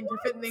sports or like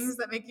different things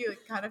that make you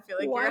like kind of feel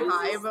like Why you're is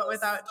high this but so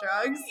without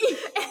drugs.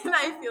 And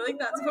I feel like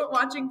that's what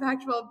watching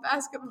Pac-12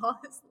 basketball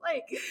is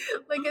like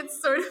it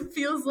sort of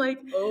feels like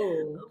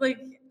like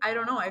I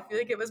don't know, I feel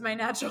like it was my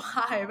natural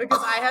high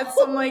because I had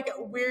some like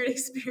weird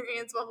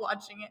experience while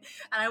watching it,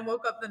 and I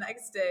woke up the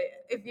next day.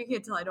 If you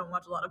can't tell, I don't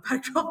watch a lot of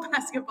Pac-12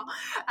 basketball.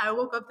 I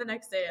woke up the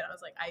next day and I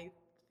was like, I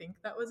think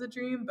that was a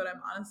dream, but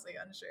I'm honestly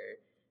unsure.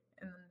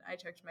 And then I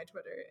checked my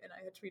Twitter and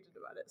I had tweeted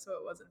about it, so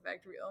it was in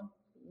fact real.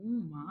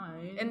 Oh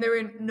my. And there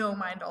were no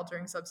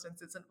mind-altering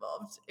substances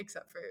involved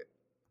except for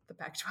the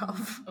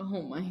Pac-12.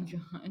 Oh my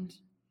god.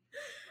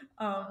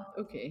 Um,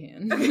 Okay,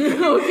 Han.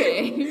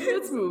 Okay,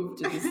 let's move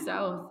to the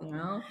south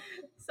now.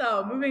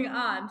 So moving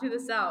on to the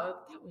South.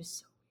 That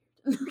was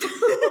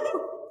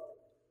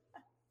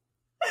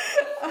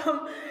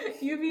so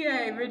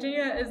UVA,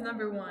 Virginia is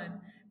number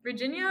 1.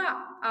 Virginia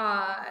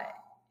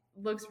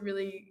looks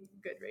really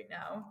good right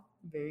now.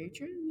 very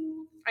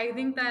true. I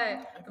think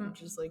that I could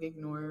just like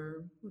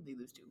ignore who they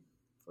lose to.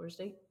 Florida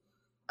State?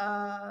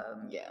 Yeah,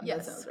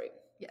 yes. that sounds right.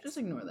 Yes. Just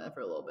ignore that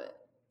for a little bit.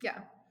 Yeah.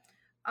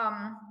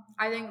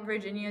 I think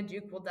Virginia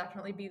Duke will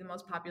definitely be the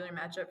most popular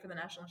matchup for the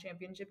national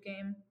championship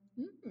game.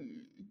 You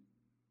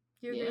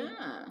agree?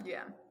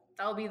 Yeah.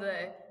 That'll be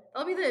the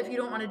if you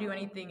don't want to do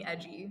anything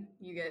edgy,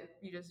 you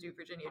just do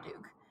Virginia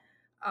Duke.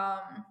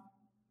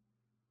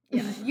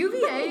 Yeah.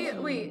 UVA,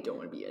 wait. Don't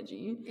want to be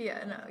edgy.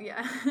 Yeah, no,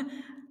 yeah.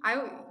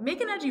 I make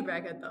an edgy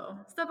bracket though.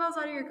 Step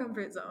outside of your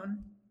comfort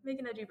zone. Make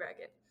an edgy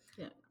bracket.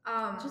 Yeah.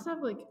 Just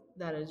have like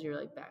that as your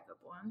like backup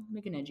one.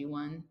 Make an edgy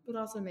one, but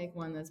also make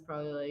one that's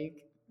probably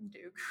like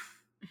Duke.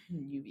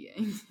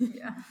 UVA.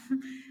 Yeah.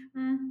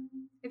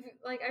 If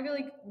like I feel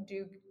like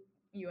Duke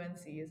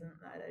UNC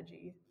isn't that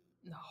edgy.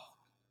 No.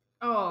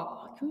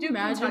 Oh, can you Duke,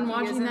 imagine Kentucky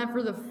watching isn't- that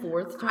for the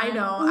 4th time? I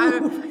know.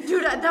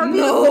 Dude, that would be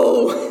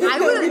No. I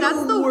would.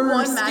 That's the one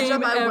worst matchup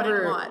game I ever.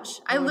 wouldn't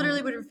watch. I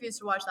literally would refuse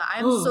to watch that. I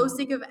am so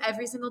sick of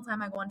every single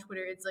time I go on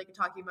Twitter. It's like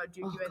talking about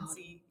Duke UNC. God.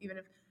 Even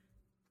if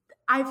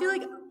I feel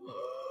like,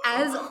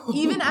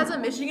 even as a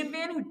Michigan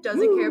fan who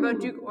doesn't care about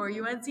Duke or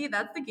UNC,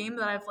 that's the game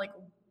that I've like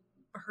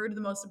heard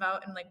the most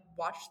about and like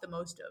watched the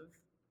most of.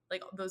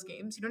 Like those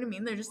games, you know what I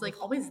mean? They're just like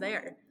always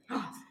there.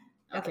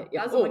 Okay,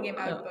 yeah. That's the one game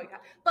I would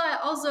boycott. But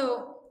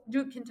also,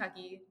 Duke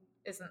Kentucky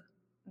isn't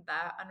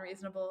that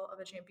unreasonable of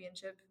a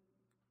championship.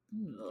 I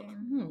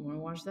don't want to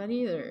watch that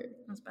either.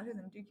 It's better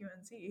than Duke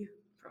UNC.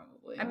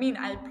 Probably. I mean,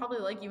 I probably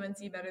like UNC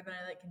better than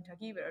I like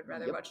Kentucky, but I'd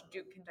rather watch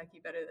Duke Kentucky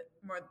better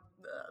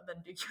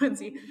than Duke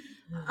UNC.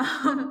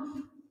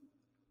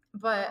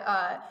 But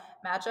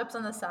matchups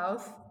on the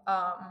South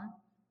of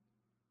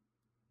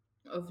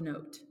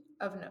note.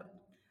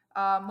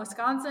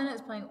 Wisconsin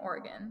is playing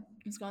Oregon.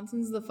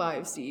 Wisconsin's the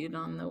 5 seed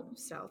on the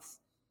South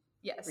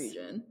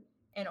region.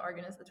 And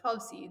Oregon is the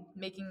 12 seed,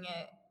 making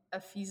it a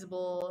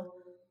feasible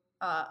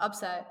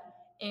upset.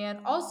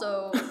 And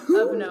also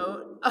of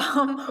note,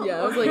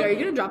 yeah, I was like, are you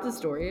gonna drop the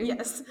story?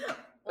 Yes.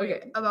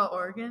 Okay. About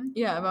Oregon?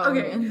 Yeah, about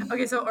Oregon.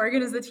 Okay, so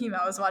Oregon is the team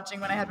I was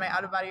watching when I had my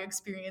out-of-body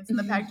experience in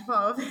the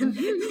Pac-12, and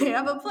they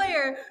have a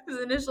player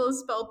whose initials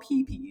spell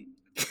PP.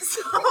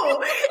 So,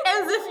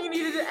 as if you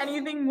needed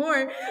anything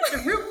more to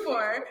root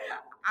for,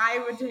 I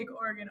would take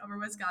Oregon over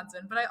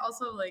Wisconsin. But I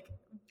also, like,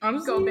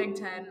 Honestly, go Big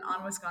Ten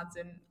on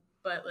Wisconsin,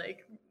 but,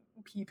 like,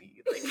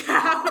 PP. Like, you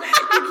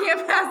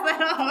can't pass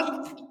that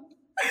up.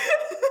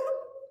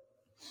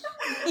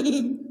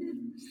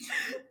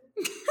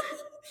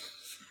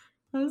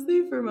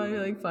 Honestly, for my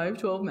like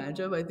 5-12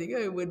 matchup, I think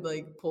I would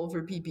like pull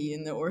for PP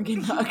in the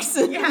Oregon Ducks.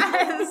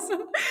 Yes.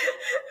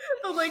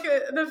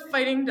 The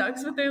Fighting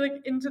Ducks with their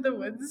like Into the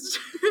Woods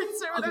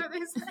shirts or whatever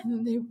they say.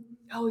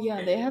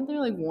 They had their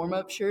like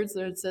warm-up shirts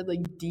that said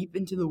like Deep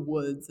Into the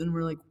Woods, and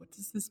we're like, what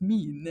does this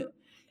mean?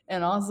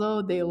 And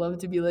also they love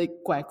to be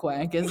like quack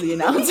quack as the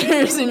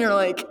announcers, and you're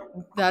like,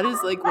 that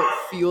is like what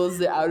fuels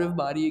the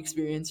out-of-body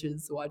experience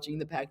is watching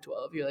the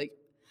Pac-12. You're like,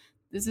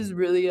 this is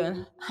really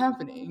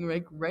happening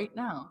like right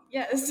now.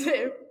 Yes,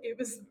 it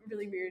was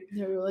really weird.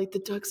 They were like, the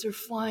ducks are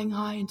flying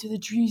high into the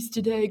trees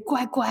today,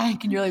 quack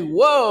quack, and you're like,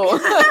 whoa.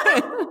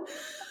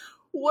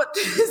 What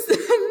does that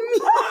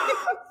mean?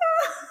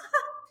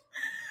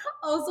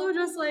 Also,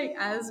 just like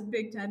as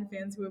Big Ten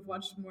fans who have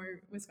watched more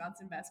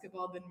Wisconsin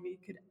basketball than we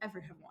could ever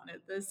have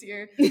wanted this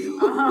year,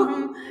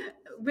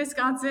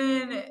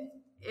 Wisconsin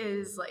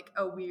is like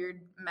a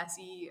weird,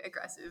 messy,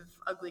 aggressive,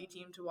 ugly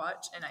team to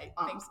watch, and I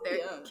think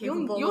they're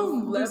capable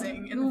of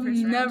losing in the first round.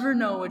 You'll never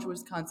know which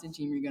Wisconsin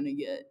team you're gonna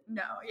get.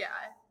 No,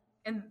 yeah.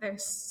 And they're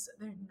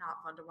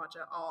not fun to watch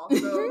at all.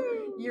 So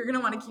you're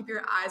gonna want to keep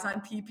your eyes on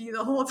PP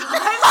the whole time. So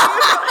you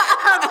don't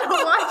have to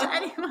watch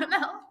anyone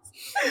else.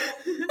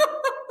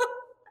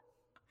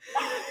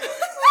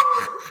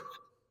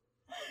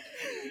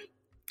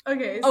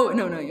 Okay. So. Oh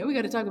no, yeah, we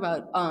got to talk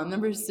about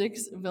number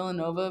 6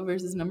 Villanova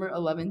versus number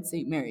 11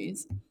 St.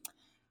 Mary's.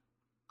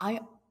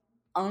 I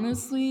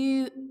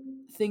honestly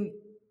think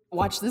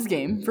watch this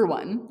game for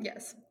one.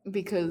 Yes.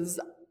 Because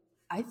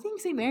I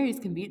think St. Mary's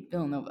can beat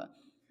Villanova.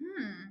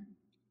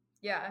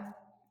 Yeah.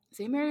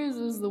 St. Mary's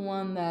was the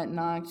one that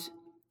knocked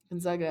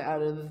Gonzaga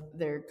out of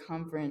their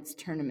conference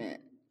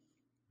tournament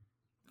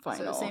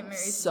final. So St.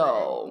 Mary's is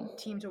the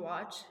team to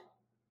watch.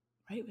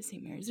 Right, with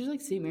St. Mary's. There's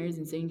like St. Mary's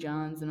and St.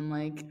 John's, and I'm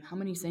like, how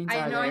many Saints are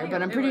I there? think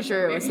But I'm it pretty was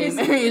sure St. it was St.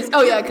 Mary's. Mary's.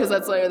 Oh yeah, because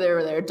that's why they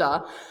were there,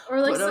 duh.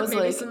 Or like but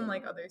maybe some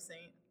like other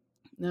saint.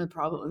 No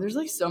problem. There's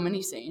like so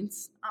many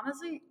saints.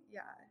 Honestly,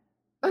 yeah.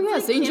 Oh yeah,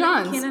 like St.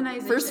 John's.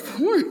 canonization. First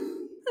form.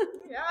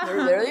 Yeah.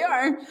 there they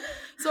are.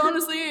 So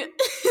honestly,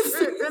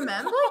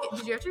 remember,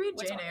 did you have to read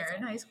Jane Eyre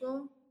in high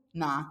school?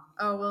 Nah.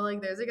 Oh well, like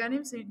there's a guy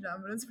named St.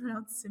 John, but it's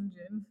pronounced St.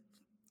 John.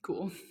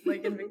 Cool.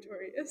 Like in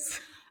Victorious.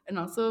 And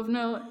also of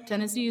note,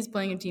 Tennessee is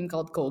playing a team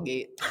called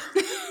Colgate.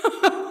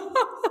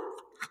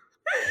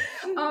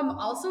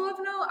 Also of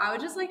note, I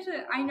would just like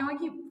to. I know I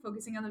keep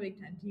focusing on the Big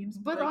Ten teams,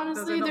 But like,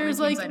 honestly, those are the only there's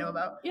teams like I know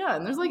about. Yeah,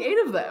 and there's like 8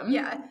 of them.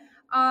 Yeah.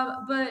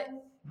 But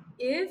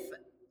if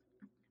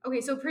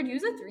so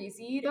Purdue's a 3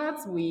 seed.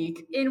 That's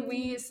weak. And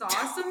we saw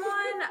someone,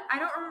 I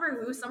don't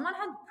remember who, someone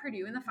had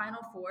Purdue in the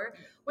Final Four,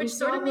 We which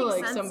sort saw of makes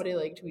like sense. somebody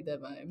like tweet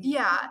that vibe.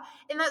 Yeah,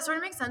 and that sort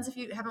of makes sense if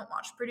you haven't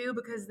watched Purdue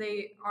because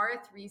they are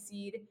a 3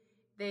 seed.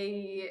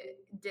 They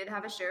did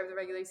have a share of the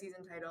regular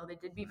season title. They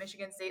did beat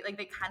Michigan State. Like,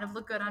 they kind of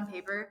look good on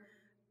paper.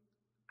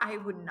 I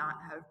would not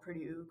have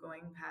Purdue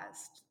going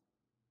past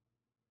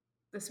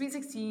the Sweet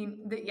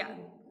 16.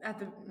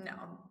 No.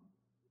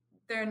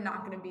 They're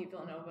not going to beat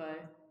Villanova.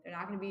 They're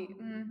not going to beat,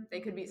 they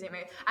could beat St.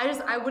 Mary.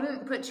 I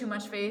wouldn't put too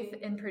much faith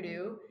in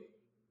Purdue.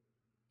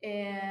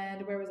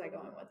 And where was I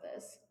going with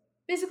this?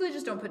 Basically,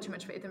 just don't put too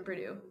much faith in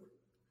Purdue.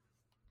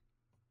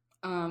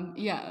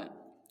 Yeah.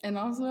 And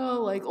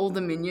also, like, Old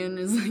Dominion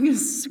is like a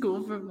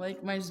school from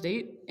like my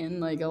state, and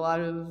like a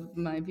lot of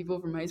my people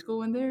from high school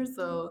went there,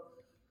 so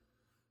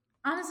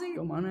Honestly,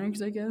 go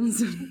Monarchs, I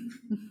guess.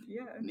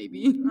 yeah.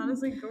 Maybe.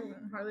 Honestly, go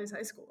Harley's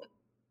high school.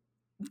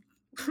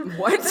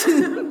 What?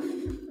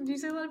 Do you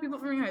say a lot of people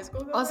from your high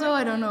school go Also, there?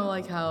 I don't know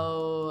like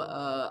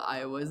how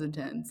Iowa's a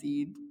 10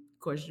 seed ?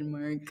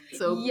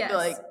 So Yes.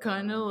 like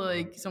kind of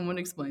like someone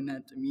explain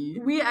that to me.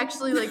 We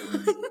actually like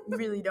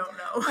really don't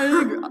know. I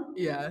don't think,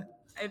 yeah.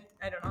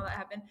 I don't know how that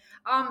happened.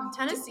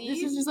 Tennessee.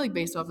 This is just like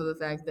based off of the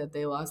fact that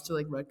they lost to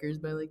like Rutgers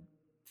by like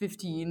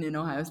 15 and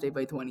Ohio State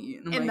by 20.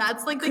 And I'm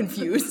that's like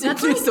confused.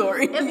 That's I'm like,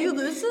 sorry. If you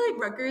lose to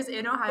like Rutgers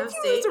in Ohio If you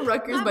State, lose to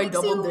Rutgers that by makes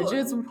double you-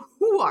 digits,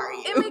 who are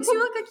you? It makes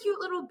you like a cute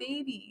little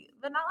baby,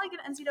 but not like an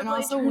NCAA. And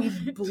also, we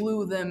tournament.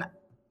 blew them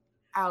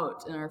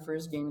out in our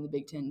first game of the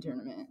Big Ten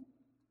tournament.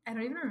 I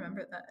don't even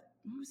remember that.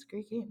 It was a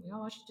great game. We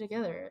all watched it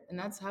together, and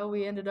that's how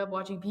we ended up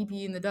watching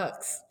PP and the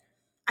Ducks.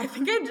 I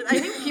think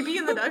PP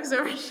and the Ducks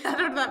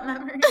overshadowed that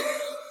memory.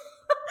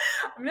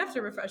 I'm gonna have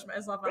to refresh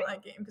myself on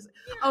that game because.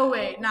 Oh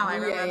wait, now I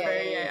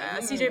remember. Yeah.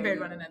 CJ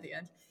Baird won it at the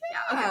end.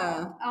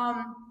 Yeah.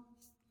 Okay.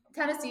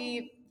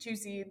 Tennessee 2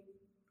 seed.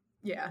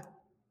 Yeah.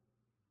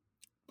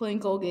 Playing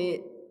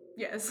Colgate.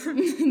 Yes. to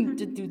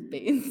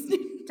toothpaste.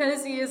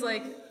 Tennessee is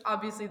like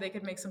obviously they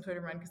could make some sort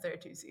of run because they're a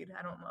 2 seed.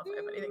 I don't know if I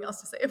have anything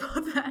else to say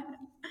about that.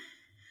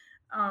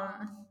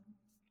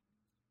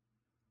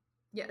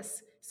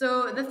 Yes.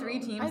 So the 3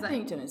 teams I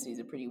think Tennessee's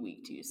a pretty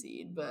weak 2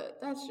 seed, but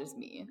that's just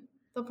me.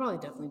 They'll probably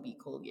definitely beat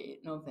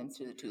Colgate. No offense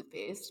to the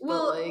toothpaste,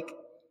 Well, but like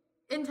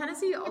in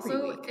Tennessee pretty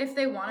also, weak. if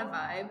they want a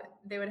vibe,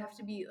 they would have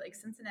to beat like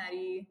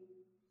Cincinnati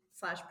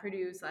 /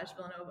 Purdue /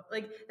 Villanova.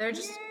 Like they're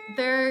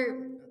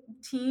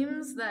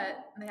teams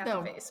that they have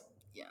to face.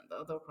 Yeah,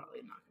 they'll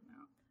probably knock them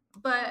out.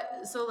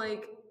 But so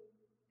like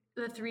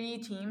the 3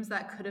 teams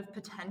that could have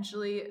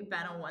potentially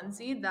been a 1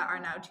 seed that are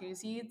now 2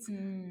 seeds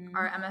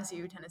are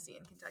MSU, Tennessee,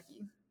 and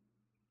Kentucky.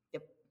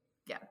 Yep.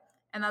 Yeah.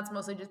 And that's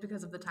mostly just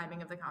because of the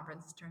timing of the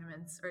conference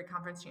tournaments or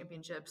conference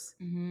championships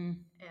and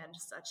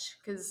such.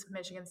 Because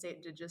Michigan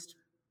State did just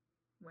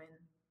win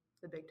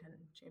the Big Ten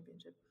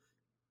championship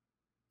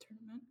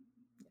Tournament?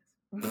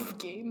 Yes.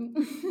 Game?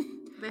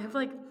 They have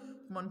like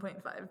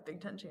 1.5 Big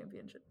Ten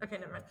championship. Okay,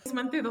 never mind. Just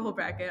went through the whole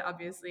bracket,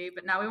 obviously,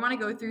 but now we want to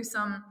go through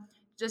some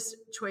just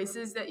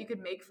choices that you could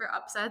make for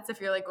upsets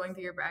if you're like going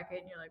through your bracket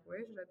and you're like, where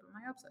should I put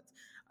my upsets?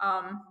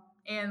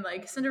 And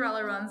like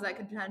Cinderella runs that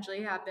could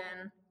potentially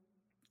happen,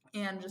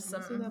 and just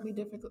some. So that'll be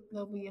difficult.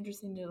 That'll be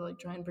interesting to like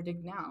try and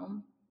predict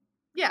now.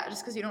 Yeah,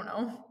 just because you don't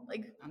know.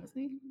 Like,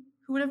 Honestly,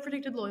 who would have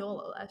predicted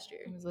Loyola last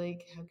year? I was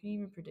like, how can you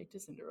even predict a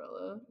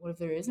Cinderella? What if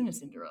there isn't a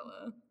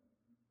Cinderella?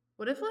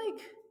 What if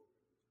like?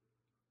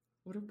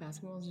 What if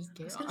basketball is just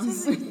I was chaos? gonna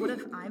say, like, what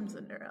if I'm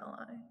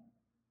Cinderella?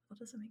 That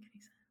doesn't make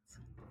any sense.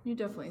 You're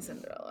definitely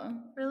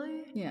Cinderella.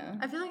 Really? Yeah.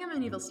 I feel like I'm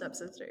an evil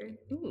stepsister.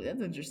 Ooh, that's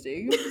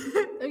interesting.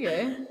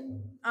 Okay.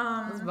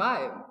 Let's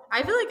vibe.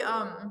 I feel like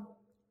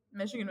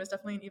Michigan was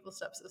definitely an evil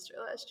stepsister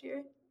last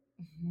year.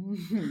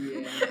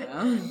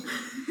 Yeah.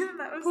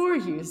 That was Poor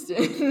Houston.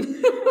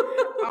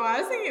 Oh, I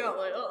was thinking about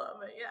Loyola,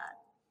 but yeah.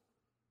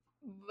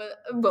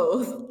 But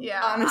both.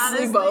 Yeah,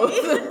 Honestly, honestly.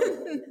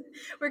 both.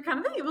 We're kind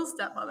of the evil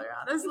stepmother,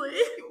 honestly.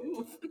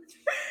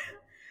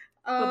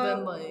 But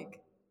then, like,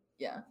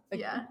 yeah.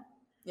 Yeah.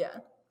 Yeah.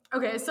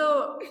 Okay,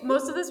 so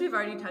most of this we've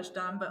already touched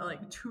on, but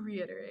like to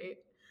reiterate,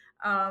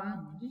 Where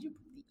did you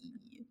put the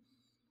E?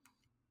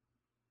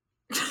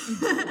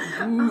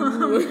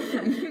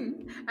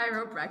 I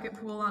wrote bracket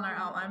pool on our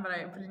outline, but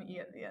I put an E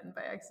at the end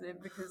by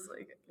accident because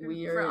like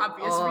We for are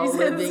obvious all reasons.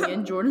 living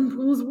in Jordan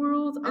Poole's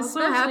world. Also,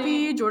 Especially-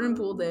 happy Jordan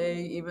Poole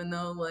Day, even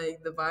though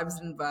like the vibes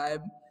didn't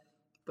vibe,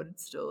 but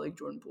it's still like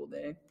Jordan Poole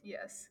Day.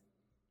 Yes,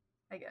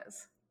 I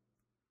guess.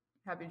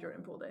 Happy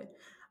Jordan Poole Day.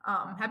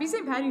 Happy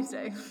St. Patty's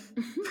Day.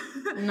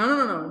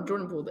 No,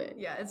 Jordan Poole Day.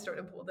 Yeah, it's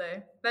Jordan Poole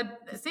Day. That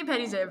St.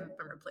 Patty's Day have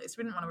been replaced.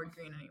 We didn't want to wear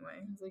green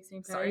anyway. It's like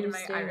St. Sorry to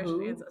Patty's my Day, Irish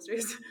who?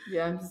 ancestors.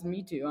 Yeah, it's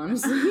me too,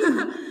 honestly.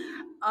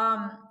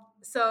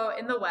 So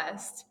in the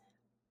West,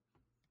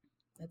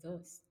 That's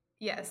us.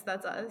 yes,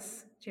 that's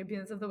us,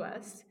 champions of the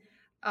West.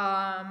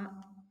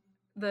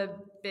 The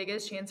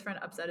biggest chance for an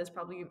upset is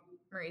probably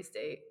Murray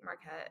State,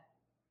 Marquette.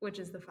 which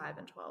is the 5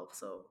 and 12.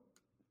 So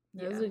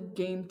That was a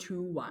game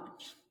to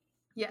watch.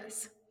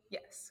 yes.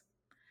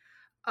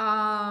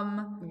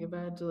 Like if I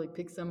had to like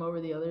pick some over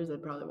the others,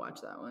 I'd probably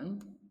watch that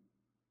one.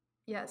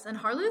 Yes, and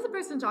Harley is the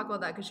person to talk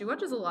about that because she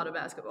watches a lot of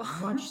basketball.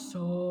 I watch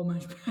so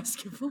much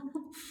basketball.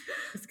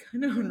 It's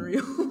kind of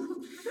unreal.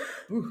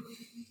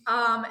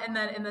 And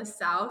then in the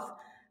South,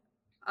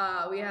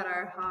 we had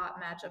our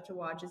hot matchup to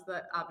watch is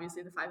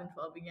obviously the 5 and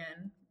 12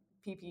 again.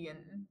 PP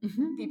and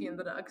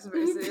the Ducks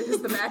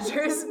versus the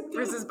Badgers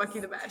versus Bucky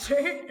the Badger.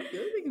 I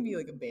feel like they can be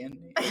like a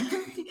band name. Do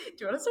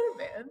you want to start a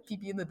band?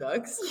 PP and the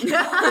Ducks?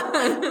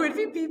 Yeah. Who would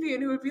be PP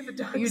and who would be the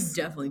Ducks? You'd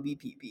definitely be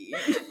PP.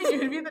 You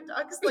would be the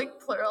Ducks, like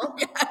plural.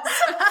 Yes.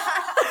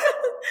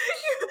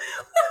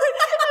 It would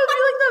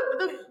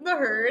be like the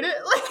herd.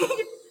 Like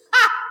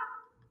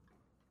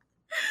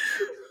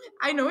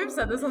I know we've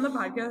said this on the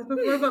podcast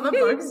before, but the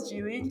Bucks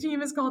G League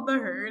team is called the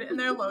Herd, and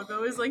their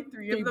logo is like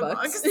three of the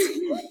Bucks.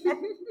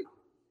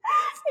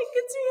 It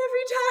gets me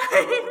every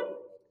time.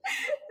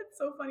 It's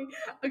so funny.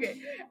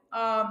 Okay.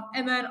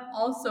 And then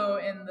also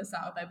in the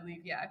South, I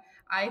believe,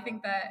 I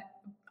think that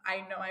I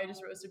know I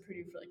just roasted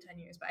Purdue for like 10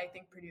 years, but I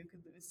think Purdue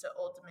could lose to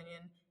Old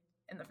Dominion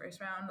in the first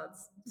round.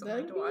 That's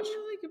something to watch.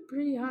 Like a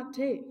pretty hot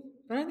take,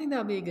 but I think that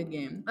would be a good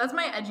game. That's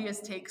my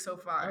edgiest take so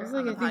far. I was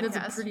like, on the I think podcast.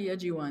 that's a pretty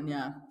edgy one,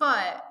 yeah.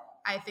 But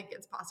I think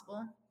it's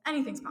possible.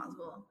 Anything's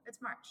possible.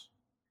 It's March.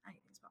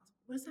 Anything's possible.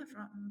 What is that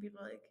from? When people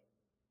are like,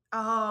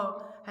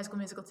 oh, High School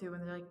Musical 2,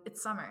 when they're like,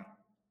 it's summer.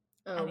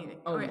 Anything.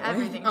 Or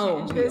everything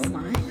changes.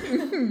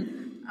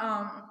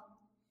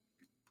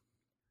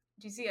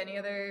 Do you see any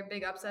other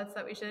big upsets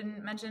that we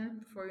should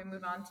mention before we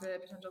move on to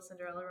potential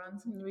Cinderella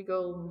runs?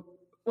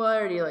 Well, I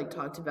already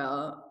talked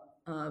about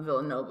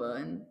Villanova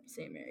and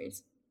St.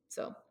 Mary's.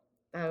 So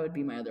that would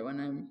be my other one.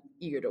 I'm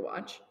eager to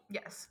watch.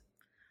 Yes.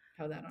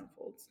 How that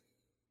unfolds.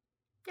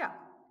 Yeah.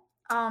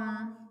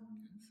 I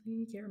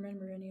can't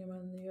remember any of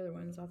the other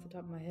ones off the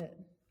top of my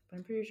head, but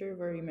I'm pretty sure I've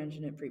already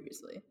mentioned it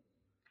previously.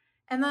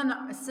 And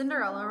then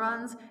Cinderella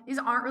runs. These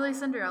aren't really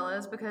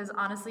Cinderellas because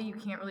honestly, you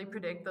can't really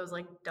predict those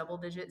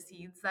double-digit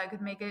seeds that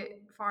could make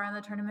it far in the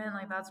tournament.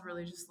 That's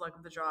really just luck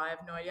of the draw. I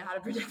have no idea how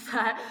to predict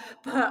that.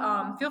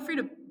 But feel free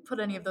to put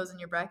any of those in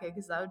your bracket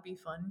because that would be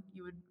fun.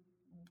 You would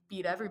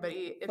beat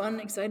everybody. Fun,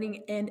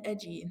 exciting, and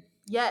edgy.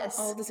 Yes.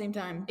 All at the same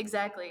time.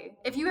 Exactly.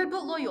 If you had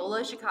put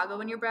Loyola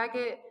Chicago in your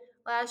bracket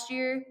last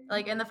year,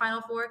 in the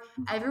Final Four,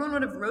 everyone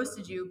would have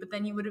roasted you, but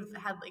then you would have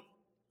had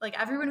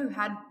everyone who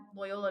had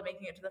Loyola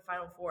making it to the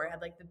Final Four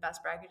had the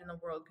best bracket in the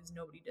world because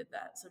nobody did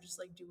that. So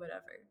just do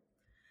whatever.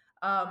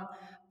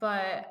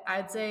 But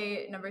I'd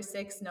say number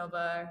 6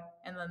 Nova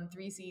and then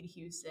 3 seed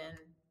Houston.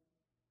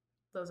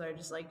 Those are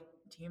just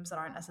teams that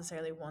aren't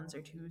necessarily 1s or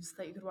 2s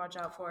that you could watch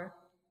out for.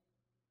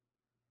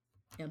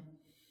 Yep.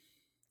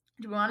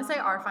 Do we want to say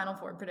our Final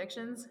Four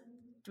predictions?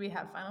 Do we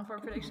have Final Four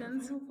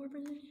predictions? Final Four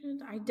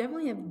predictions? I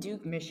definitely have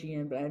Duke,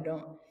 Michigan, but I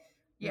don't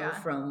know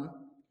from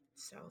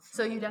South.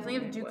 So you definitely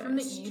have Duke from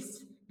the West.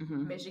 East,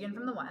 Mm-hmm. Michigan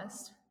from the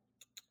West.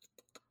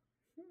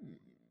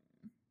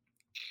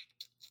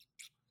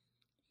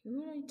 Who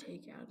would I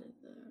take out of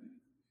the...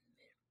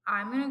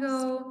 I'm going to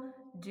go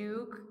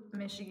Duke,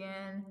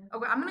 Michigan.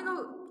 Okay, I'm going to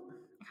go...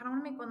 I kind of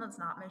want to make one that's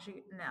not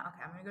Michigan. No,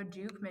 okay, I'm going to go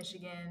Duke,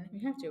 Michigan.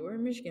 We have to. We're a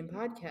Michigan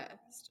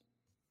podcast.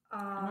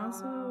 And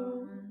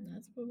also,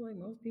 that's what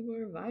most people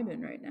are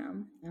vibing right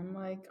now. I'm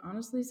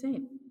honestly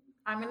same.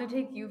 I'm going to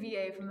take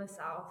UVA from the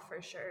South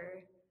for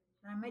sure.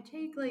 And I might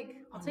take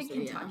I'll take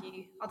Kentucky.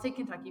 Yeah. I'll take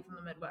Kentucky from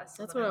the Midwest.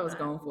 That's what I was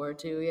going for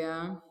too,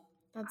 yeah.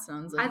 That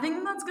sounds I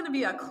think that's going to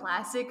be a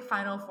classic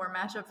Final Four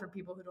matchup for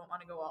people who don't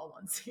want to go all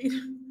 1 seed.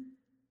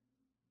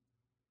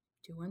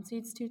 2 1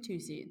 seeds, 2 2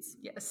 seeds.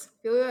 Yes.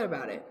 Feel good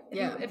about it.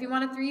 If you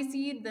want a 3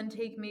 seed, then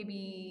take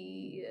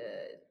maybe...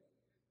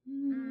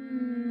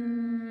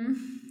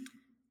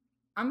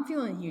 I'm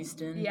feeling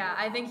Houston. Yeah,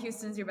 I think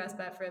Houston's your best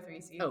bet for a 3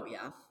 seed. Oh,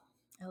 yeah.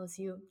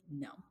 LSU?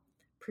 No.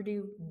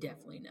 Purdue?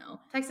 Definitely no.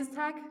 Texas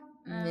Tech?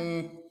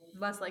 Nah.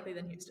 Less likely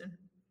than Houston.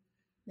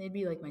 They'd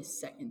be my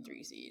second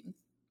 3 seed.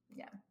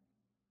 Yeah.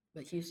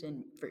 But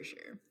Houston, for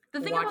sure.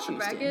 The thing about the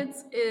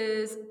brackets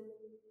is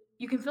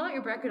you can fill out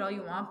your bracket all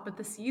you want, but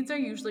the seeds are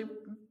usually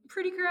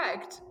pretty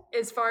correct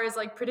as far as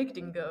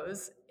predicting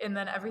goes. And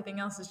then everything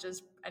else is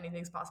just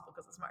anything's possible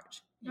because it's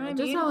March. You know what I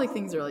mean? Just how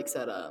things are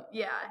set up.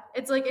 Yeah.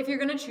 It's if you're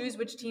going to choose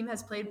which team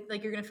has played,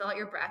 you're going to fill out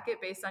your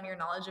bracket based on your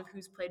knowledge of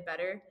who's played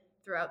better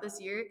throughout this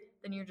year,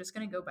 then you're just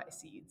going to go by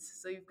seeds.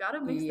 So you've got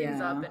to mix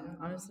things up and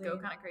honestly go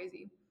kind of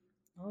crazy.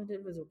 All I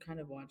did was kind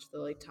of watch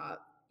the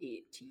top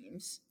 8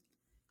 teams.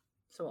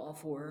 So all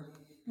 4.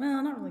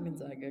 Well, not really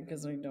Gonzaga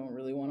because I don't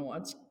really want to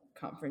watch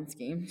conference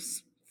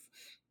games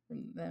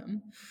from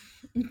them.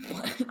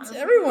 But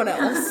everyone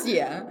else,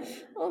 yeah.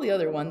 All the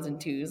other 1s and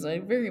 2s, I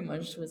very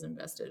much was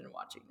invested in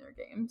watching their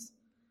games.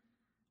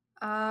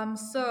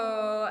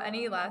 So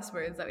any last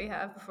words that we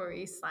have before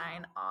we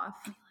sign off?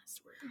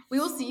 We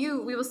will see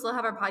you. We will still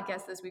have our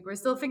podcast this week. We're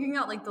still figuring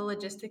out the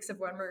logistics of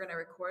when we're going to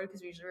record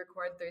because we usually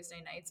record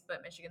Thursday nights,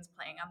 but Michigan's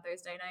playing on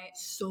Thursday night.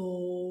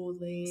 So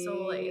late.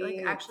 So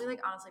late. Actually,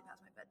 honestly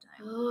past my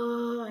bedtime.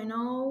 Oh, I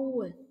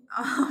know.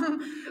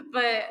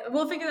 But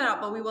we'll figure that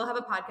out. But we will have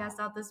a podcast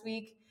out this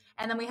week.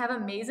 And then we have a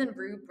Maize and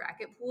Brew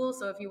bracket pool.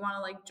 So if you want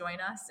to like join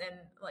us and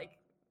like,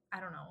 I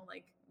don't know,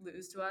 like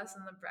lose to us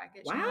in the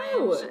bracket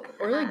challenge.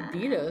 Or like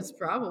beat us,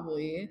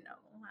 probably. No,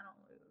 I don't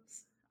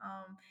lose.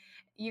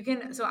 You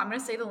can, so I'm going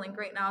to say the link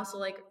right now. So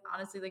like,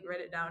 honestly, like write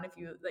it down if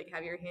you like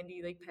have your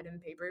handy like pen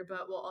and paper,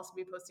 but we'll also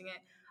be posting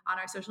it on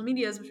our social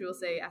medias, which we will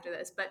say after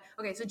this. But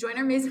okay, so join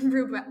our Maize and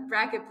Brew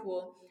bracket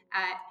pool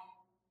at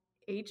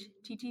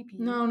HTTP.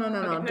 No.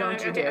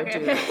 Don't you dare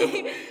do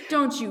that.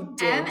 Don't you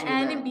dare do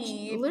that.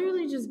 MNB.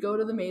 Literally just go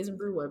to the Maize and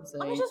Brew website.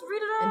 Let me just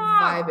read it and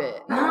off. vibe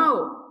it.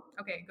 No.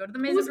 Okay, go to the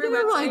Maize and Brew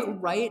website.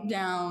 Like write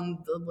down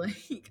the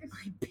like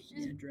IP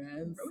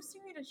address.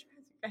 Roasting me to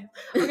shreds, you guys.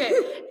 Okay,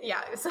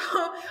 yeah. So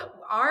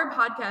our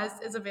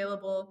podcast is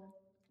available.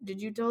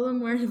 Did you tell them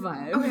where to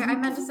vibe? Okay, I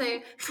meant to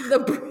say the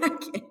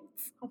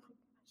brackets.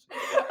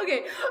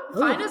 Okay,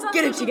 find us on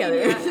get it social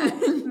together.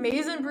 media.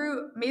 Maize and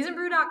Brew,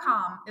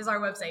 maizeandbrew.com is our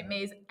website.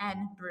 Maize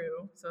and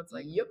Brew. So it's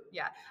like, yep.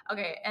 Yeah.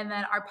 Okay, and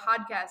then our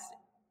podcast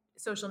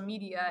social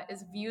media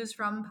is Views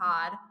from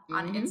Pod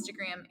on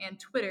Instagram and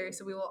Twitter.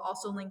 So we will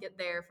also link it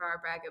there for our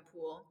bracket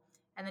pool.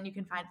 And then you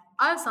can find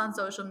us on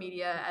social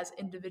media as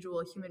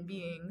individual human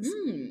beings.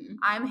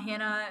 I'm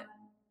Hannah.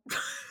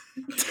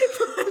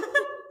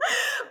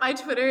 My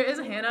Twitter is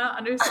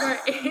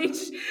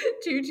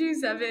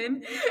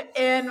Hannah_H227.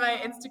 And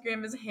my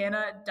Instagram is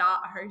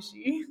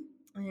Hannah.Hershey.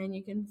 And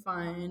you can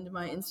find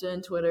my Insta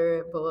and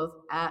Twitter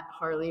both at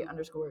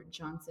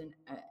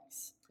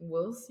Harley_JohnsonX.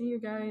 We'll see you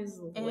guys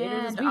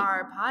later this week. And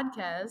our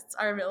podcasts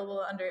are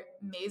available under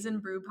Maize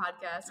and Brew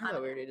Podcast. I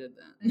thought we already did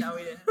that. No,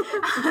 we didn't.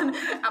 On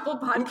Apple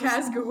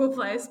Podcasts, Google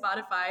Play,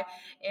 Spotify,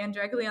 and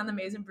directly on the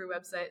Maize and Brew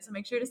website. So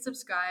make sure to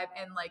subscribe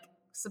and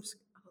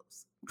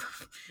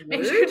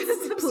make sure to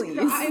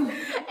subscribe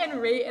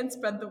and rate and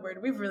spread the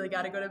word. We've really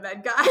got to go to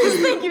bed, guys.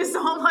 Thank you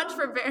so much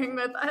for bearing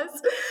with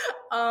us.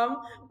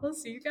 We'll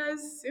see you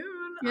guys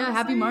soon. Yeah,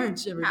 happy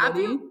March,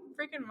 everybody. Happy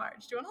freaking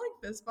March. Do you want to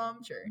like fist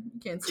bump? Sure. You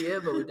can't see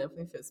it, but we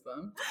definitely fist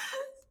bump.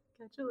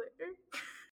 Catch you later.